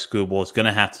Tarik Skubal is going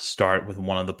to have to start with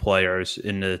one of the players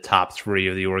in the top 3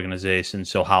 of the organization.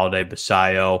 So Holiday,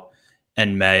 Basayo,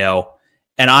 and Mayo.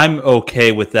 And I'm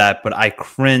okay with that, but I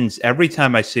cringe every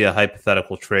time I see a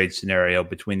hypothetical trade scenario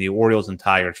between the Orioles and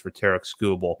Tigers for Tarik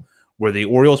Skubal, where the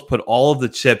Orioles put all of the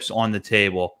chips on the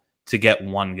table to get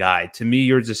one guy. To me,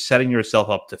 you're just setting yourself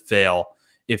up to fail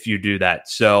if you do that.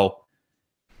 So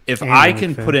if I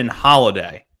can put in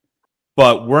Holiday,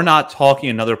 but we're not talking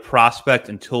another prospect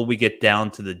until we get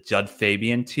down to the Judd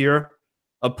Fabian tier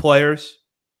of players,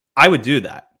 I would do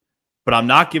that. But I'm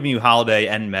not giving you Holiday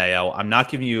and Mayo. I'm not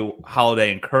giving you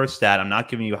Holiday and Kjerstad. I'm not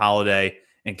giving you Holiday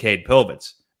and Cade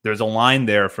Povich. There's a line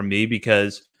there for me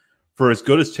because for as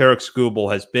good as Tarik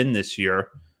Skubal has been this year,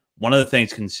 one of the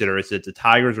things to consider is that the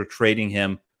Tigers are trading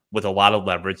him with a lot of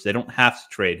leverage. They don't have to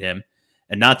trade him.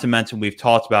 And not to mention, we've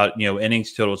talked about,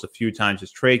 innings totals a few times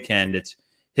as trade candidates.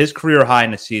 His career high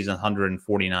in the season,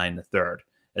 149 the third.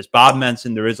 As Bob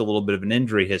mentioned, there is a little bit of an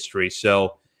injury history.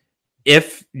 So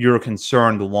if you're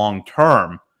concerned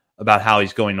long-term about how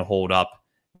he's going to hold up,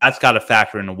 that's got to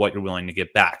factor into what you're willing to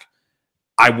get back.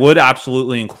 I would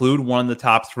absolutely include one of the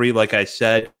top 3, like I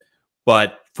said,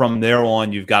 but from there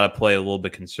on, you've got to play a little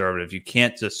bit conservative. You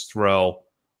can't just throw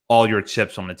all your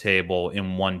chips on the table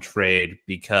in one trade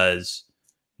because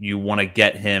you want to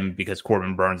get him because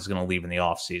Corbin Burns is going to leave in the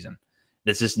offseason.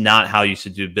 This is not how you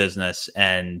should do business,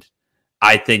 and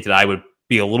I think that I would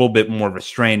be a little bit more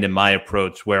restrained in my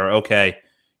approach where, okay,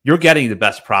 you're getting the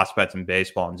best prospect in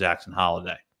baseball in Jackson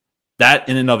Holiday. That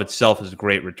in and of itself is a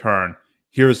great return.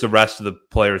 Here's the rest of the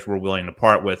players we're willing to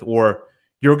part with. Or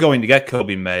you're going to get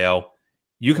Kobe Mayo.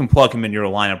 You can plug him in your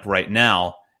lineup right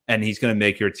now, and he's going to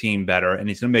make your team better, and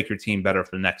he's going to make your team better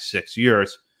for the next 6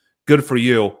 years. Good for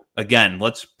you. Again,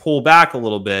 let's pull back a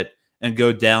little bit and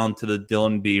go down to the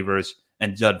Dylan Beavers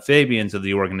and Judd Fabians of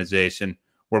the organization,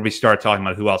 where we start talking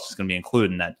about who else is going to be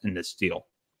included in this deal.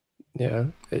 Yeah.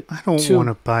 I don't want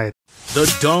to buy it.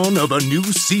 The dawn of a new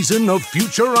season of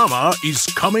Futurama is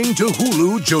coming to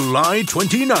Hulu July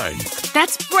 29th.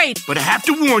 That's great. But I have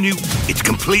to warn you, it's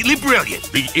completely brilliant.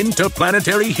 The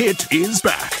interplanetary hit is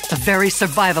back. The very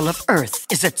survival of Earth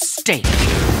is at stake.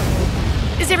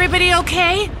 Is everybody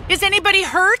okay? Is anybody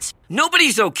hurt?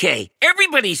 Nobody's okay.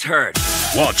 Everybody's hurt.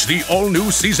 Watch the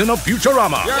all-new season of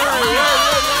Futurama.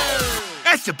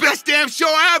 That's the best damn show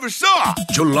I ever saw.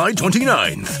 July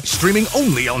 29, streaming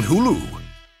only on Hulu.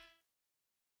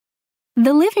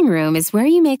 The living room is where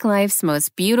you make life's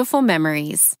most beautiful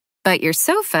memories. But your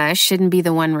sofa shouldn't be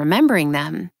the one remembering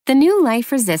them. The new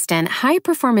life-resistant,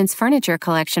 high-performance furniture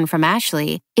collection from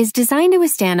Ashley is designed to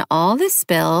withstand all the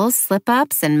spills,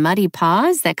 slip-ups, and muddy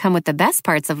paws that come with the best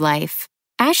parts of life.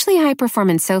 Ashley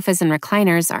high-performance sofas and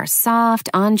recliners are soft,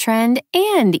 on-trend,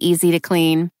 and easy to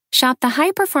clean. Shop the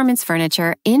high-performance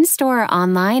furniture in-store or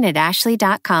online at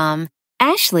ashley.com.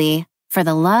 Ashley, for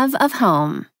the love of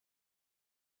home.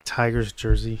 Tigers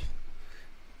jersey.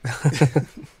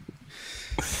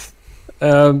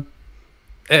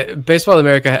 Baseball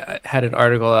America had an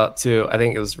article out too. I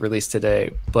think it was released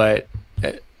today, but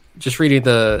just reading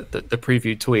the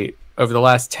preview tweet, over the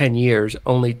last 10 years,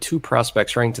 only 2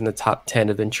 prospects ranked in the top 10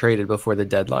 have been traded before the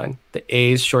deadline. The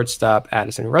A's shortstop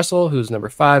Addison Russell, who's number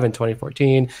 5 in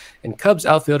 2014, and Cubs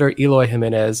outfielder Eloy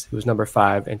Jimenez, who was number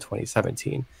 5 in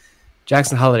 2017.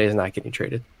 Jackson Holliday is not getting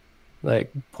traded,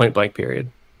 like point blank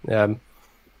period.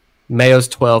 Mayo's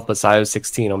 12, but Sayo's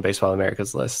 16 on Baseball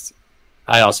America's list.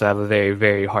 I also have a very,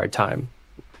 very hard time.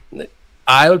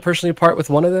 I would personally part with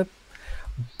one of them,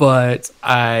 but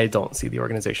I don't see the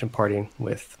organization parting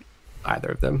with either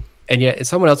of them. And yet,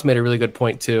 someone else made a really good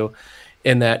point too,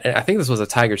 in that, and I think this was a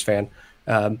Tigers fan,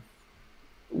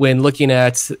 when looking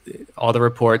at all the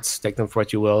reports, take them for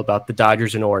what you will, about the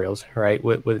Dodgers and Orioles, right?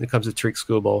 When it comes to Tarik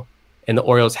Skubal and the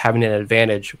Orioles having an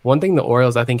advantage. One thing the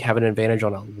Orioles, I think, have an advantage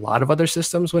on a lot of other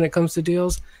systems when it comes to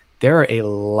deals. There are a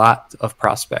lot of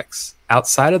prospects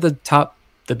outside of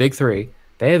the big 3.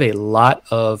 They have a lot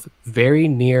of very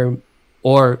near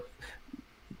or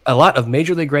a lot of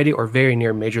major league ready or very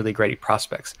near major league ready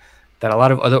prospects that a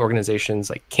lot of other organizations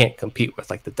like can't compete with.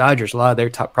 Like the Dodgers, a lot of their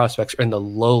top prospects are in the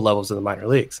low levels of the minor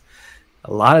leagues.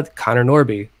 A lot of Connor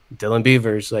Norby, Dylan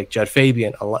Beavers, like Judd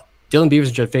Fabian, Dylan Beavers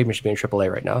and Judd Fabian should be in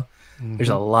AAA right now. Mm-hmm. There's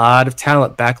a lot of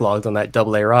talent backlogged on that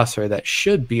AA roster that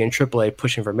should be in AAA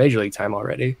pushing for major league time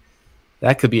already.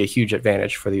 That could be a huge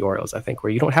advantage for the Orioles, I think,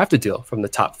 where you don't have to deal from the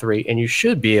top 3 and you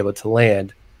should be able to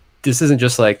land. This isn't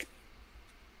just like,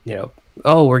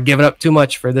 oh, we're giving up too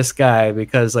much for this guy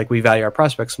because like we value our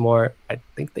prospects more. I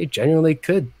think they genuinely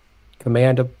could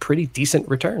command a pretty decent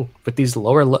return with these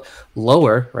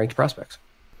lower ranked prospects.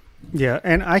 Yeah,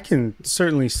 and I can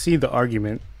certainly see the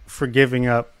argument for giving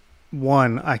up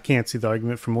one. I can't see the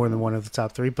argument for more than one of the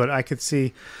top 3, but I could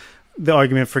see the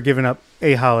argument for giving up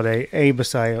a Holiday, a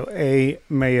Basayo, a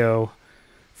Mayo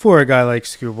for a guy like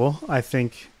Skubal. I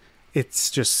think it's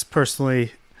just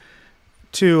personally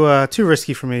too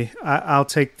risky for me. I'll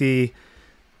take the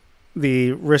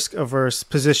risk-averse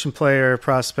position player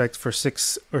prospect for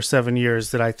 6 or 7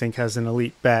 years that I think has an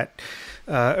elite bat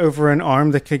over an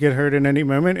arm that could get hurt at any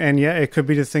moment. And yeah, it could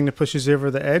be the thing that pushes you over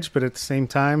the edge, but at the same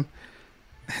time,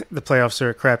 the playoffs are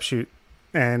a crapshoot,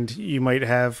 and you might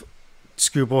have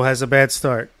Skubal has a bad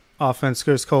start. Offense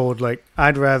goes cold. Like,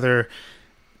 I'd rather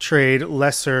trade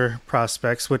lesser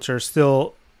prospects, which are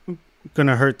still going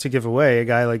to hurt to give away, a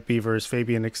guy like Beavers,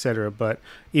 Fabian, etc., but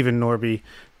even Norby.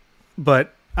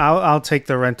 But I'll take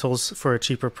the rentals for a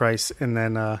cheaper price and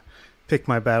then pick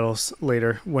my battles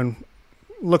later when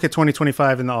look at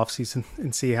 2025 in the offseason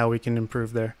and see how we can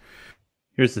improve there.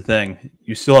 Here's the thing.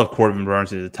 You still have Corbin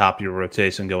Burns at the top of your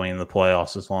rotation going into the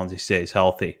playoffs as long as he stays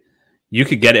healthy. You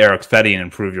could get Eric Fetty and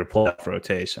improve your playoff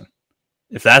rotation.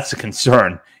 If that's a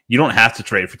concern, you don't have to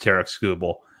trade for Tarik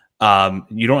Skubal.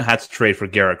 You don't have to trade for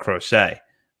Garrett Crochet.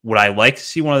 Would I like to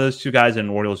see one of those 2 guys in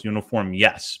an Orioles uniform?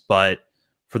 Yes, but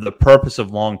for the purpose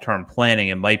of long-term planning,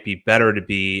 it might be better to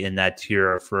be in that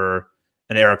tier for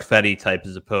an Eric Fetty type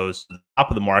as opposed to the top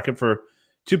of the market for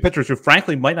 2 pitchers who,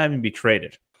 frankly, might not even be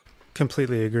traded.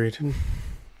 Completely agreed.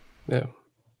 Yeah.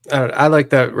 I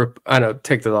like that. I know,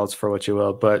 take the thoughts for what you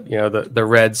will, but the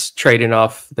Reds trading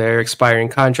off their expiring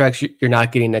contracts. You're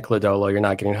not getting Nick Lodolo. You're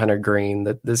not getting Hunter Green.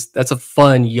 That's a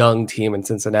fun young team in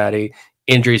Cincinnati.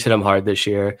 Injuries hit them hard this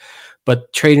year,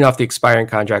 but trading off the expiring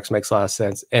contracts makes a lot of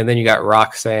sense. And then you got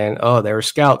Rock saying, "Oh, there were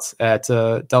scouts at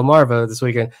Delmarva this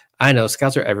weekend." I know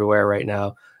scouts are everywhere right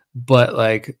now, but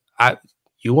like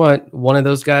you want one of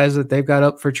those guys that they've got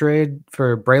up for trade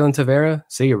for Braylon Tavera?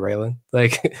 See you, Braylon.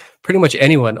 Like pretty much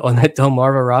anyone on that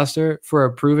Delmarva roster for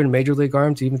a proven major league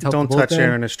arm to even tell. Don't touch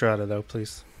Aaron Estrada though,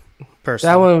 please.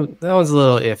 Personally. That one's a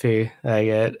little iffy. I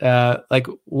get like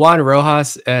Juan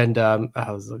Rojas and there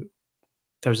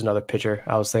was another pitcher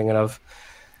I was thinking of.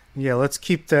 Yeah, let's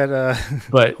keep that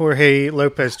but Jorge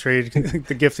Lopez trade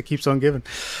the gift that keeps on giving.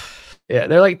 Yeah,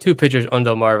 they're like 2 pitchers on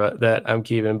Delmarva that I'm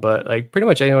keeping, but like pretty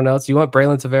much anyone else. You want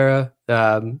Braylon Tavera,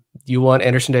 you want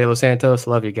Anderson De Los Santos,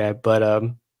 love you, guy, but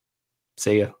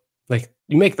see ya. Like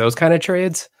you make those kind of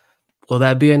trades, will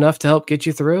that be enough to help get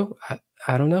you through?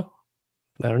 I don't know.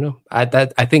 I don't know. I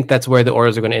think that's where the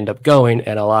Orioles are going to end up going,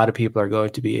 and a lot of people are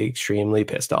going to be extremely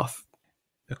pissed off.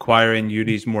 Acquiring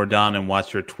Yudis Mordon and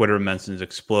watch your Twitter mentions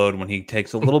explode when he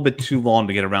takes a little bit too long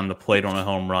to get around the plate on a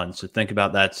home run. So think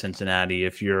about that, Cincinnati,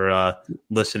 if you're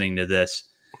listening to this.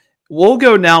 We'll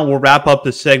go now. We'll wrap up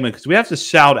this segment because we have to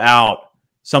shout out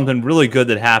something really good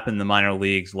that happened in the minor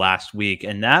leagues last week,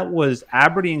 and that was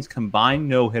Aberdeen's combined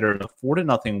no-hitter, a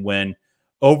 4-0 win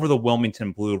over the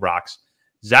Wilmington Blue Rocks.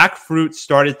 Zach Fruit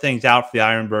started things out for the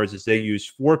Ironbirds as they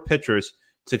used 4 pitchers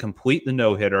to complete the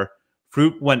no-hitter.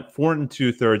 Fruit went 4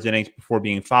 2/3 innings before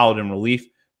being followed in relief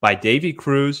by Davey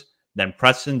Cruz, then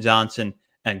Preston Johnson,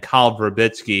 and Kyle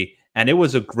Verbitsky. And it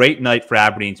was a great night for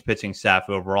Aberdeen's pitching staff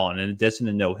overall. And in addition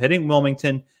to no-hitting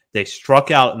Wilmington, they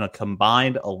struck out in a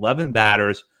combined 11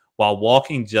 batters while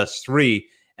walking just 3.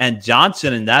 And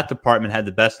Johnson in that department had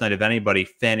the best night of anybody,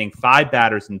 fanning 5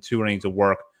 batters in 2 innings of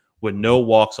work with no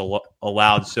walks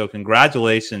allowed. So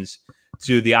congratulations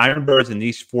to the Ironbirds and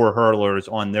these 4 hurlers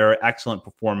on their excellent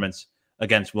performance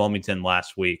against Wilmington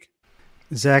last week.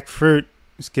 Zach Fruit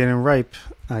is getting ripe.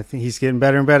 I think he's getting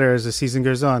better and better as the season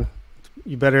goes on.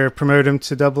 You better promote him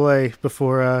to AA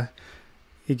before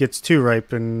he gets too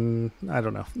ripe, and I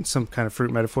don't know, some kind of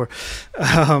fruit metaphor.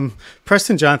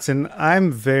 Preston Johnson,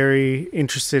 I'm very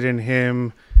interested in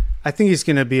him. I think he's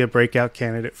going to be a breakout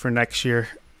candidate for next year.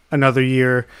 Another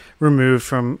year removed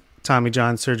from Tommy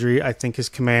John surgery. I think his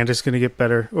command is going to get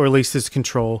better, or at least his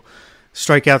control.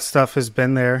 Strikeout stuff has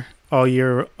been there all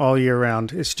year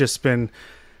round. It's just been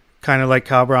kind of like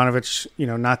Kyle Branovich,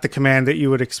 not the command that you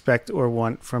would expect or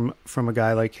want from a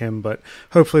guy like him, but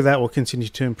hopefully that will continue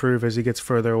to improve as he gets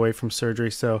further away from surgery.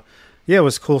 So yeah, it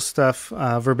was cool stuff.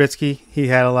 Verbitsky, he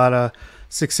had a lot of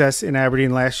success in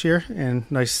Aberdeen last year, and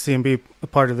nice to see him be a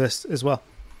part of this as well.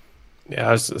 Yeah,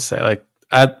 I was going to say,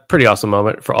 a pretty awesome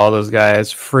moment for all those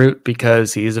guys. Fruit,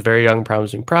 because he's a very young,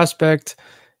 promising prospect.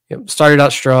 Started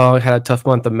out strong, had a tough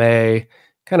month of May,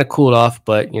 kind of cooled off,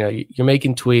 but you're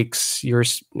making tweaks.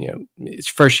 It's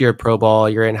first year pro ball.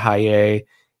 You're in high A.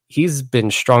 He's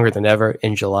been stronger than ever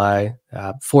in July.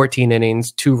 14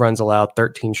 innings, 2 runs allowed,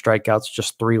 13 strikeouts,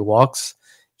 just 3 walks.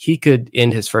 He could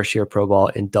end his first year pro ball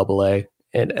in AA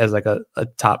and as like a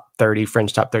top 30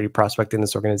 fringe top 30 prospect in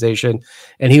this organization.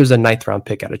 And he was a 9th round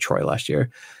pick out of Troy last year.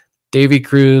 Davey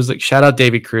Cruz, shout out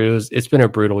Davey Cruz. It's been a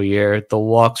brutal year. The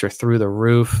walks are through the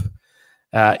roof.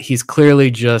 He's clearly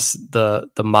just the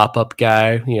mop up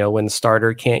guy. When the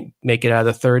starter can't make it out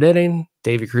of the 3rd inning,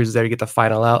 Davey Cruz is there to get the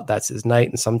final out. That's his night.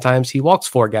 And sometimes he walks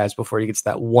 4 guys before he gets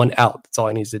that 1 out. That's all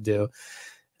he needs to do.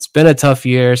 It's been a tough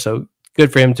year, so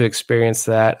good for him to experience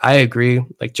that. I agree.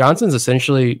 Johnson's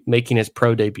essentially making his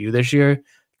pro debut this year.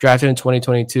 Drafted in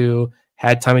 2022,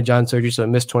 had Tommy John surgery, so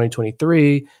missed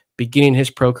 2023. Beginning his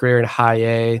pro career in high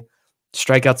A.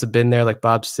 Strikeouts have been there, like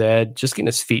Bob said, just getting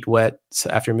his feet wet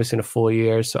after missing a full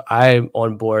year. So I'm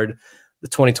on board. The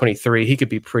 2023, he could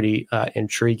be pretty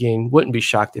intriguing. Wouldn't be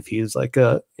shocked if he's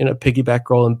in a piggyback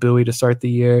role in Bowie to start the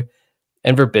year.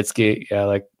 And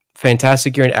Verbitsky,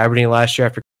 fantastic year in Aberdeen last year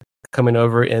after coming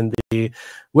over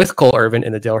with Cole Irvin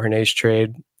in the Dale Hernandez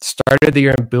trade. Started the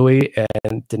year in Bowie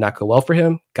and did not go well for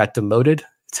him. Got demoted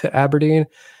to Aberdeen.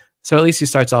 So at least he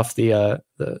starts off the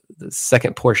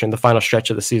second portion, the final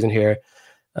stretch of the season here,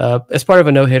 as part of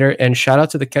a no-hitter. And shout out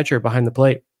to the catcher behind the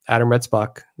plate, Adam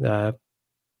Retzbach.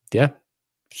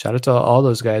 Shout out to all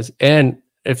those guys. And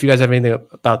if you guys have anything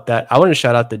about that, I want to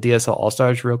shout out the DSL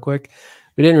All-Stars real quick.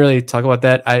 We didn't really talk about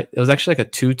that. It was actually like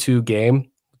a 2-2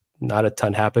 game. Not a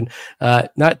ton happened.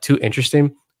 Not too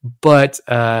interesting, but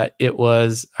it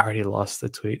was, I already lost the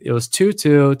tweet. It was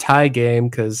 2-2 tie game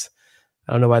because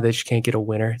I don't know why they just can't get a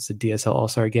winner. It's a DSL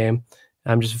All-Star game.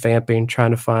 I'm just vamping,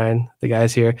 trying to find the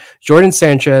guys here. Jordan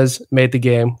Sanchez made the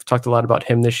game. We've talked a lot about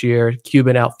him this year.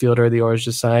 Cuban outfielder the Orioles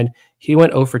just signed. He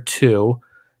went 0 for 2.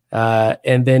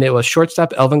 And then it was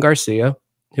shortstop Elvin Garcia,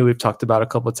 who we've talked about a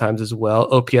couple of times as well.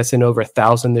 OPS in over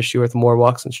 1,000 this year with more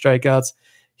walks and strikeouts.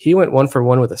 He went 1 for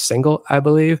 1 with a single, I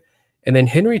believe. And then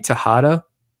Henry Tejada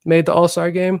made the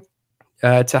All-Star game.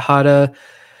 Tejada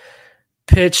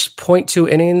pitched 0.2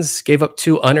 innings, gave up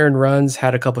 2 unearned runs,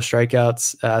 had a couple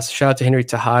strikeouts. So shout out to Henry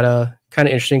Tejada. Kind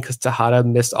of interesting because Tejada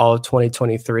missed all of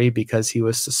 2023 because he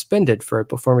was suspended for a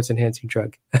performance-enhancing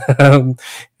drug. And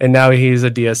now he's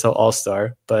a DSL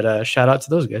All-Star. But shout out to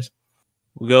those guys.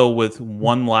 We'll go with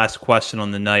one last question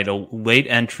on the night, a late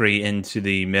entry into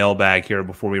the mailbag here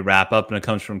before we wrap up, and it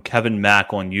comes from Kevin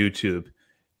Mack on YouTube.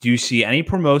 Do you see any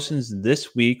promotions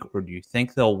this week, or do you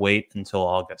think they'll wait until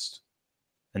August?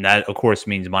 And that, of course,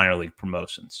 means minor league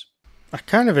promotions. I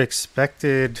kind of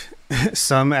expected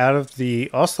some out of the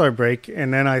All-Star break,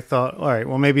 and then I thought, all right,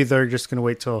 well, maybe they're just going to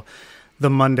wait till the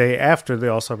Monday after the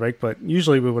All-Star break, but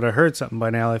usually we would have heard something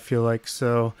by now, I feel like.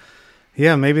 So,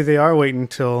 yeah, maybe they are waiting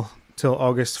till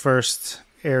August 1st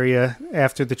area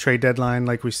after the trade deadline,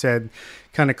 like we said,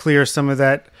 kind of clear some of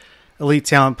that elite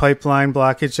talent pipeline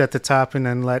blockage at the top and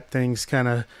then let things kind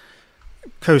of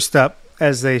coast up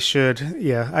as they should.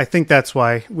 Yeah, I think that's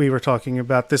why we were talking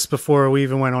about this before we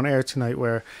even went on air tonight,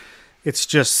 where it's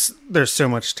just there's so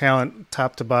much talent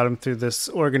top to bottom through this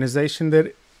organization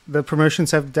that the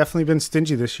promotions have definitely been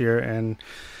stingy this year, and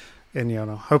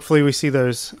hopefully we see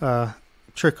those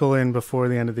trickle in before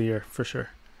the end of the year for sure.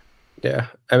 Yeah,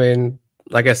 I mean,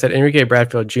 like I said, Enrique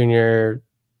Bradfield Jr.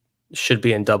 should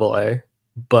be in Double-A,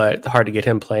 but hard to get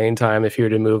him playing time if he were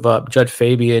to move up. Judd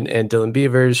Fabian and Dylan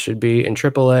Beavers should be in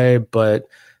Triple-A, but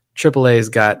Triple-A's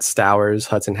got Stowers,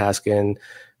 Hudson Haskin,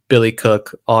 Billy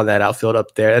Cook on that outfield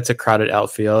up there. That's a crowded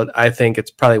outfield. I think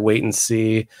it's probably wait and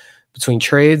see between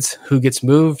trades, who gets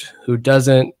moved, who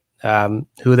doesn't,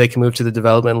 who they can move to the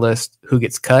development list, who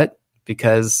gets cut,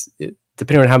 because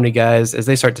depending on how many guys, as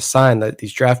they start to sign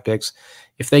these draft picks,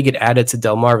 if they get added to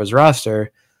Delmarva's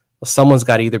roster, well, someone's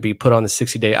got to either be put on the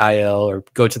 60-day IL or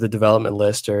go to the development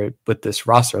list or with this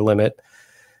roster limit.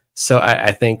 So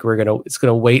I think it's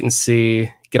gonna wait and see,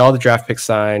 get all the draft picks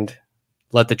signed,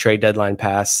 let the trade deadline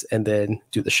pass, and then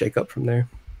do the shakeup from there.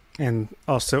 And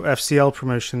also FCL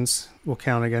promotions will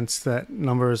count against that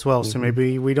number as well. So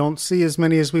maybe we don't see as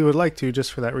many as we would like to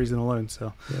just for that reason alone.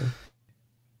 So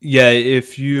yeah,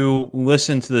 if you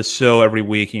listen to the show every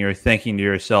week and you're thinking to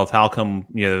yourself, how come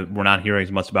we're not hearing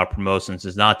as much about promotions?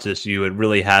 It's not just you. It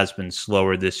really has been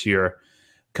slower this year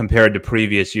compared to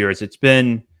previous years. It's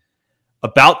been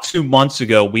about 2 months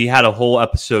ago, we had a whole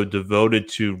episode devoted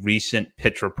to recent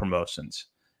pitcher promotions.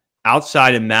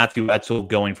 Outside of Matthew Etzel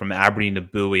going from Aberdeen to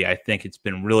Bowie, I think it's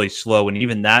been really slow, and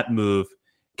even that move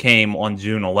came on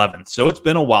June 11th. So it's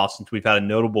been a while since we've had a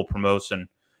notable promotion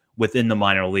within the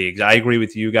minor leagues. I agree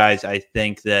with you guys. I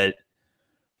think that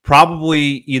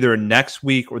probably either next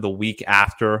week or the week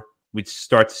after, we'd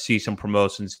start to see some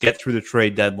promotions, get through the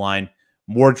trade deadline,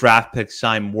 more draft picks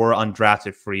signed, more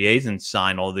undrafted free agents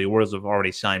signed, although the Orioles have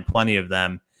already signed plenty of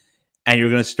them, and you're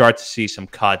going to start to see some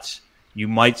cuts. You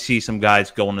might see some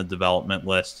guys go on the development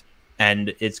list,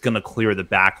 and it's going to clear the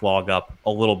backlog up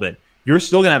a little bit. You're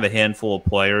still going to have a handful of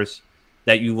players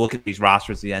that you look at these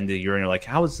rosters at the end of the year, and you're like,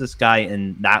 how is this guy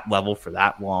in that level for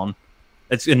that long?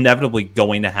 It's inevitably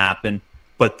going to happen,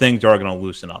 but things are going to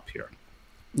loosen up here.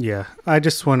 Yeah, I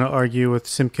just want to argue with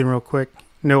Simkin real quick.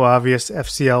 No obvious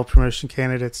FCL promotion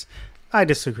candidates. I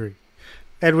disagree.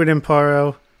 Edwin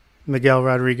Amparo, Miguel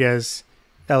Rodriguez,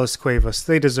 Ellis Cuevas,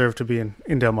 they deserve to be in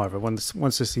Delmarva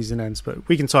once the season ends, but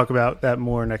we can talk about that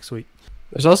more next week.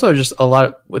 There's also just a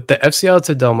lot with the FCL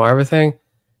to Delmarva thing.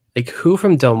 Like, who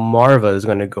from Delmarva is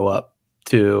going to go up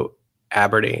to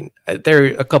Aberdeen? There are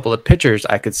a couple of pitchers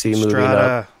I could see moving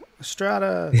up.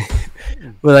 Estrada.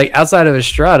 But like outside of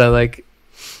Estrada, like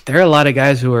there are a lot of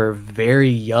guys who are very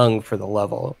young for the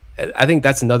level. I think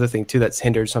that's another thing too that's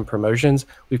hindered some promotions.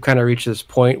 We've kind of reached this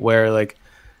point where like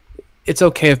it's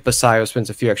okay if Basayo spends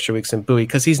a few extra weeks in Bowie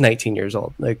because he's 19 years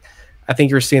old. Like I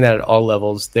think you're seeing that at all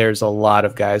levels. There's a lot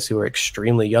of guys who are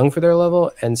extremely young for their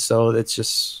level, and so it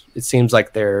seems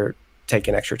like they're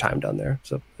taking extra time down there.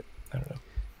 So I don't know.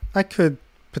 I could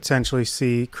potentially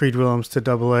see Creed Willems to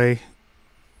Double-A,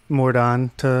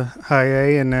 Mordon to High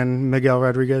A, and then Miguel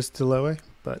Rodriguez to Low A,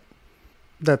 but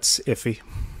that's iffy.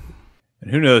 And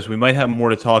who knows, we might have more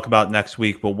to talk about next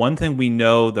week, but one thing we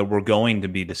know that we're going to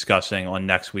be discussing on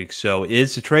next week's show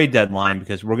is the trade deadline,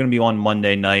 because we're going to be on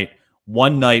Monday night,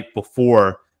 one night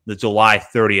before the July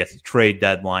 30th trade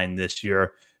deadline this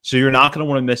year. So you're not going to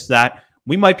want to miss that.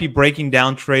 We might be breaking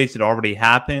down trades that already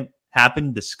happened,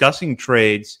 discussing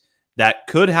trades that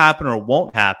could happen or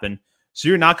won't happen. So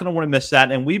you're not going to want to miss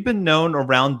that. And we've been known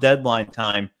around deadline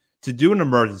time to do an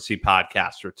emergency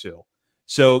podcast or two.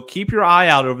 So keep your eye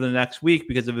out over the next week,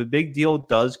 because if a big deal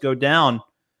does go down,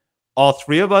 all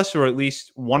three of us, or at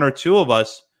least one or two of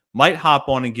us, might hop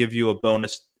on and give you a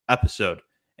bonus episode.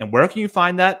 And where can you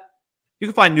find that? You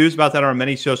can find news about that on our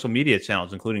many social media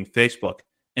channels, including Facebook,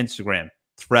 Instagram,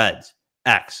 Threads,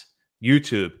 X,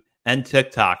 YouTube, and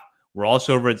TikTok. We're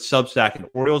also over at Substack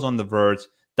at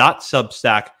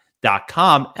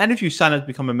oriolesontheverge.substack.com. And if you sign up to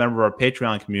become a member of our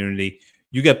Patreon community,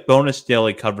 you get bonus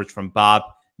daily coverage from Bob,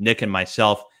 Nick, and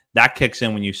myself. That kicks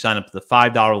in when you sign up to the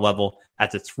 $5 level.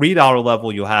 At the $3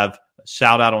 level, you'll have a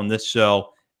shout out on this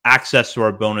show, access to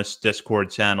our bonus Discord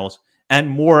channels, and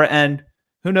more. And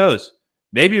who knows,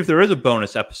 maybe if there is a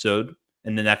bonus episode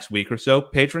in the next week or so,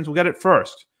 patrons will get it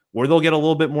first, or they'll get a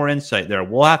little bit more insight there.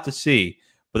 We'll have to see.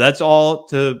 But that's all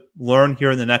to learn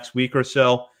here in the next week or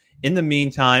so. In the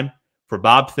meantime, For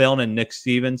Bob Phelan and Nick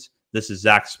Stevens, this is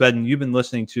Zach Spedden. You've been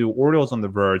listening to Orioles on the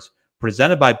Verge,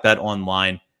 presented by Bet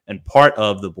Online and part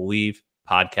of the Believe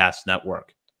Podcast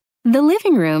Network. The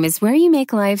living room is where you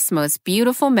make life's most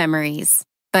beautiful memories.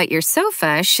 But your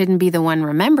sofa shouldn't be the one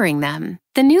remembering them.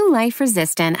 The new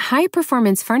life-resistant,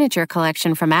 high-performance furniture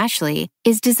collection from Ashley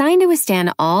is designed to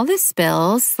withstand all the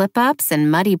spills, slip-ups,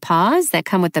 and muddy paws that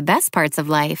come with the best parts of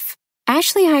life.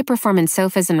 Ashley high-performance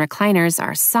sofas and recliners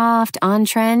are soft,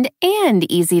 on-trend, and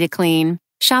easy to clean.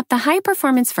 Shop the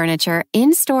high-performance furniture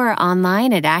in-store or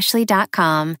online at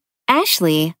ashley.com.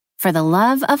 Ashley, for the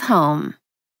love of home.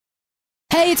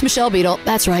 Hey, it's Michelle Beadle.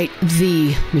 That's right,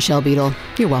 the Michelle Beadle.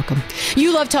 You're welcome.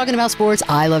 You love talking about sports.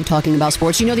 I love talking about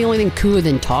sports. You know the only thing cooler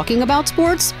than talking about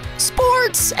sports?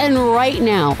 Sports! And right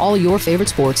now, all your favorite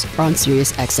sports are on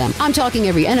Sirius XM. I'm talking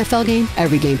every NFL game,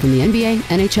 every game from the NBA,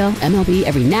 NHL, MLB,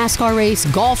 every NASCAR race,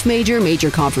 golf major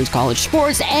conference college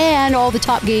sports, and all the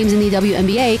top games in the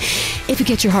WNBA. If it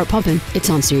gets your heart pumping, it's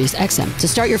on Sirius XM. So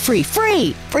start your free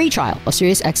trial of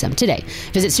Sirius XM today.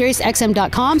 Visit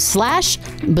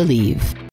SiriusXM.com/believe.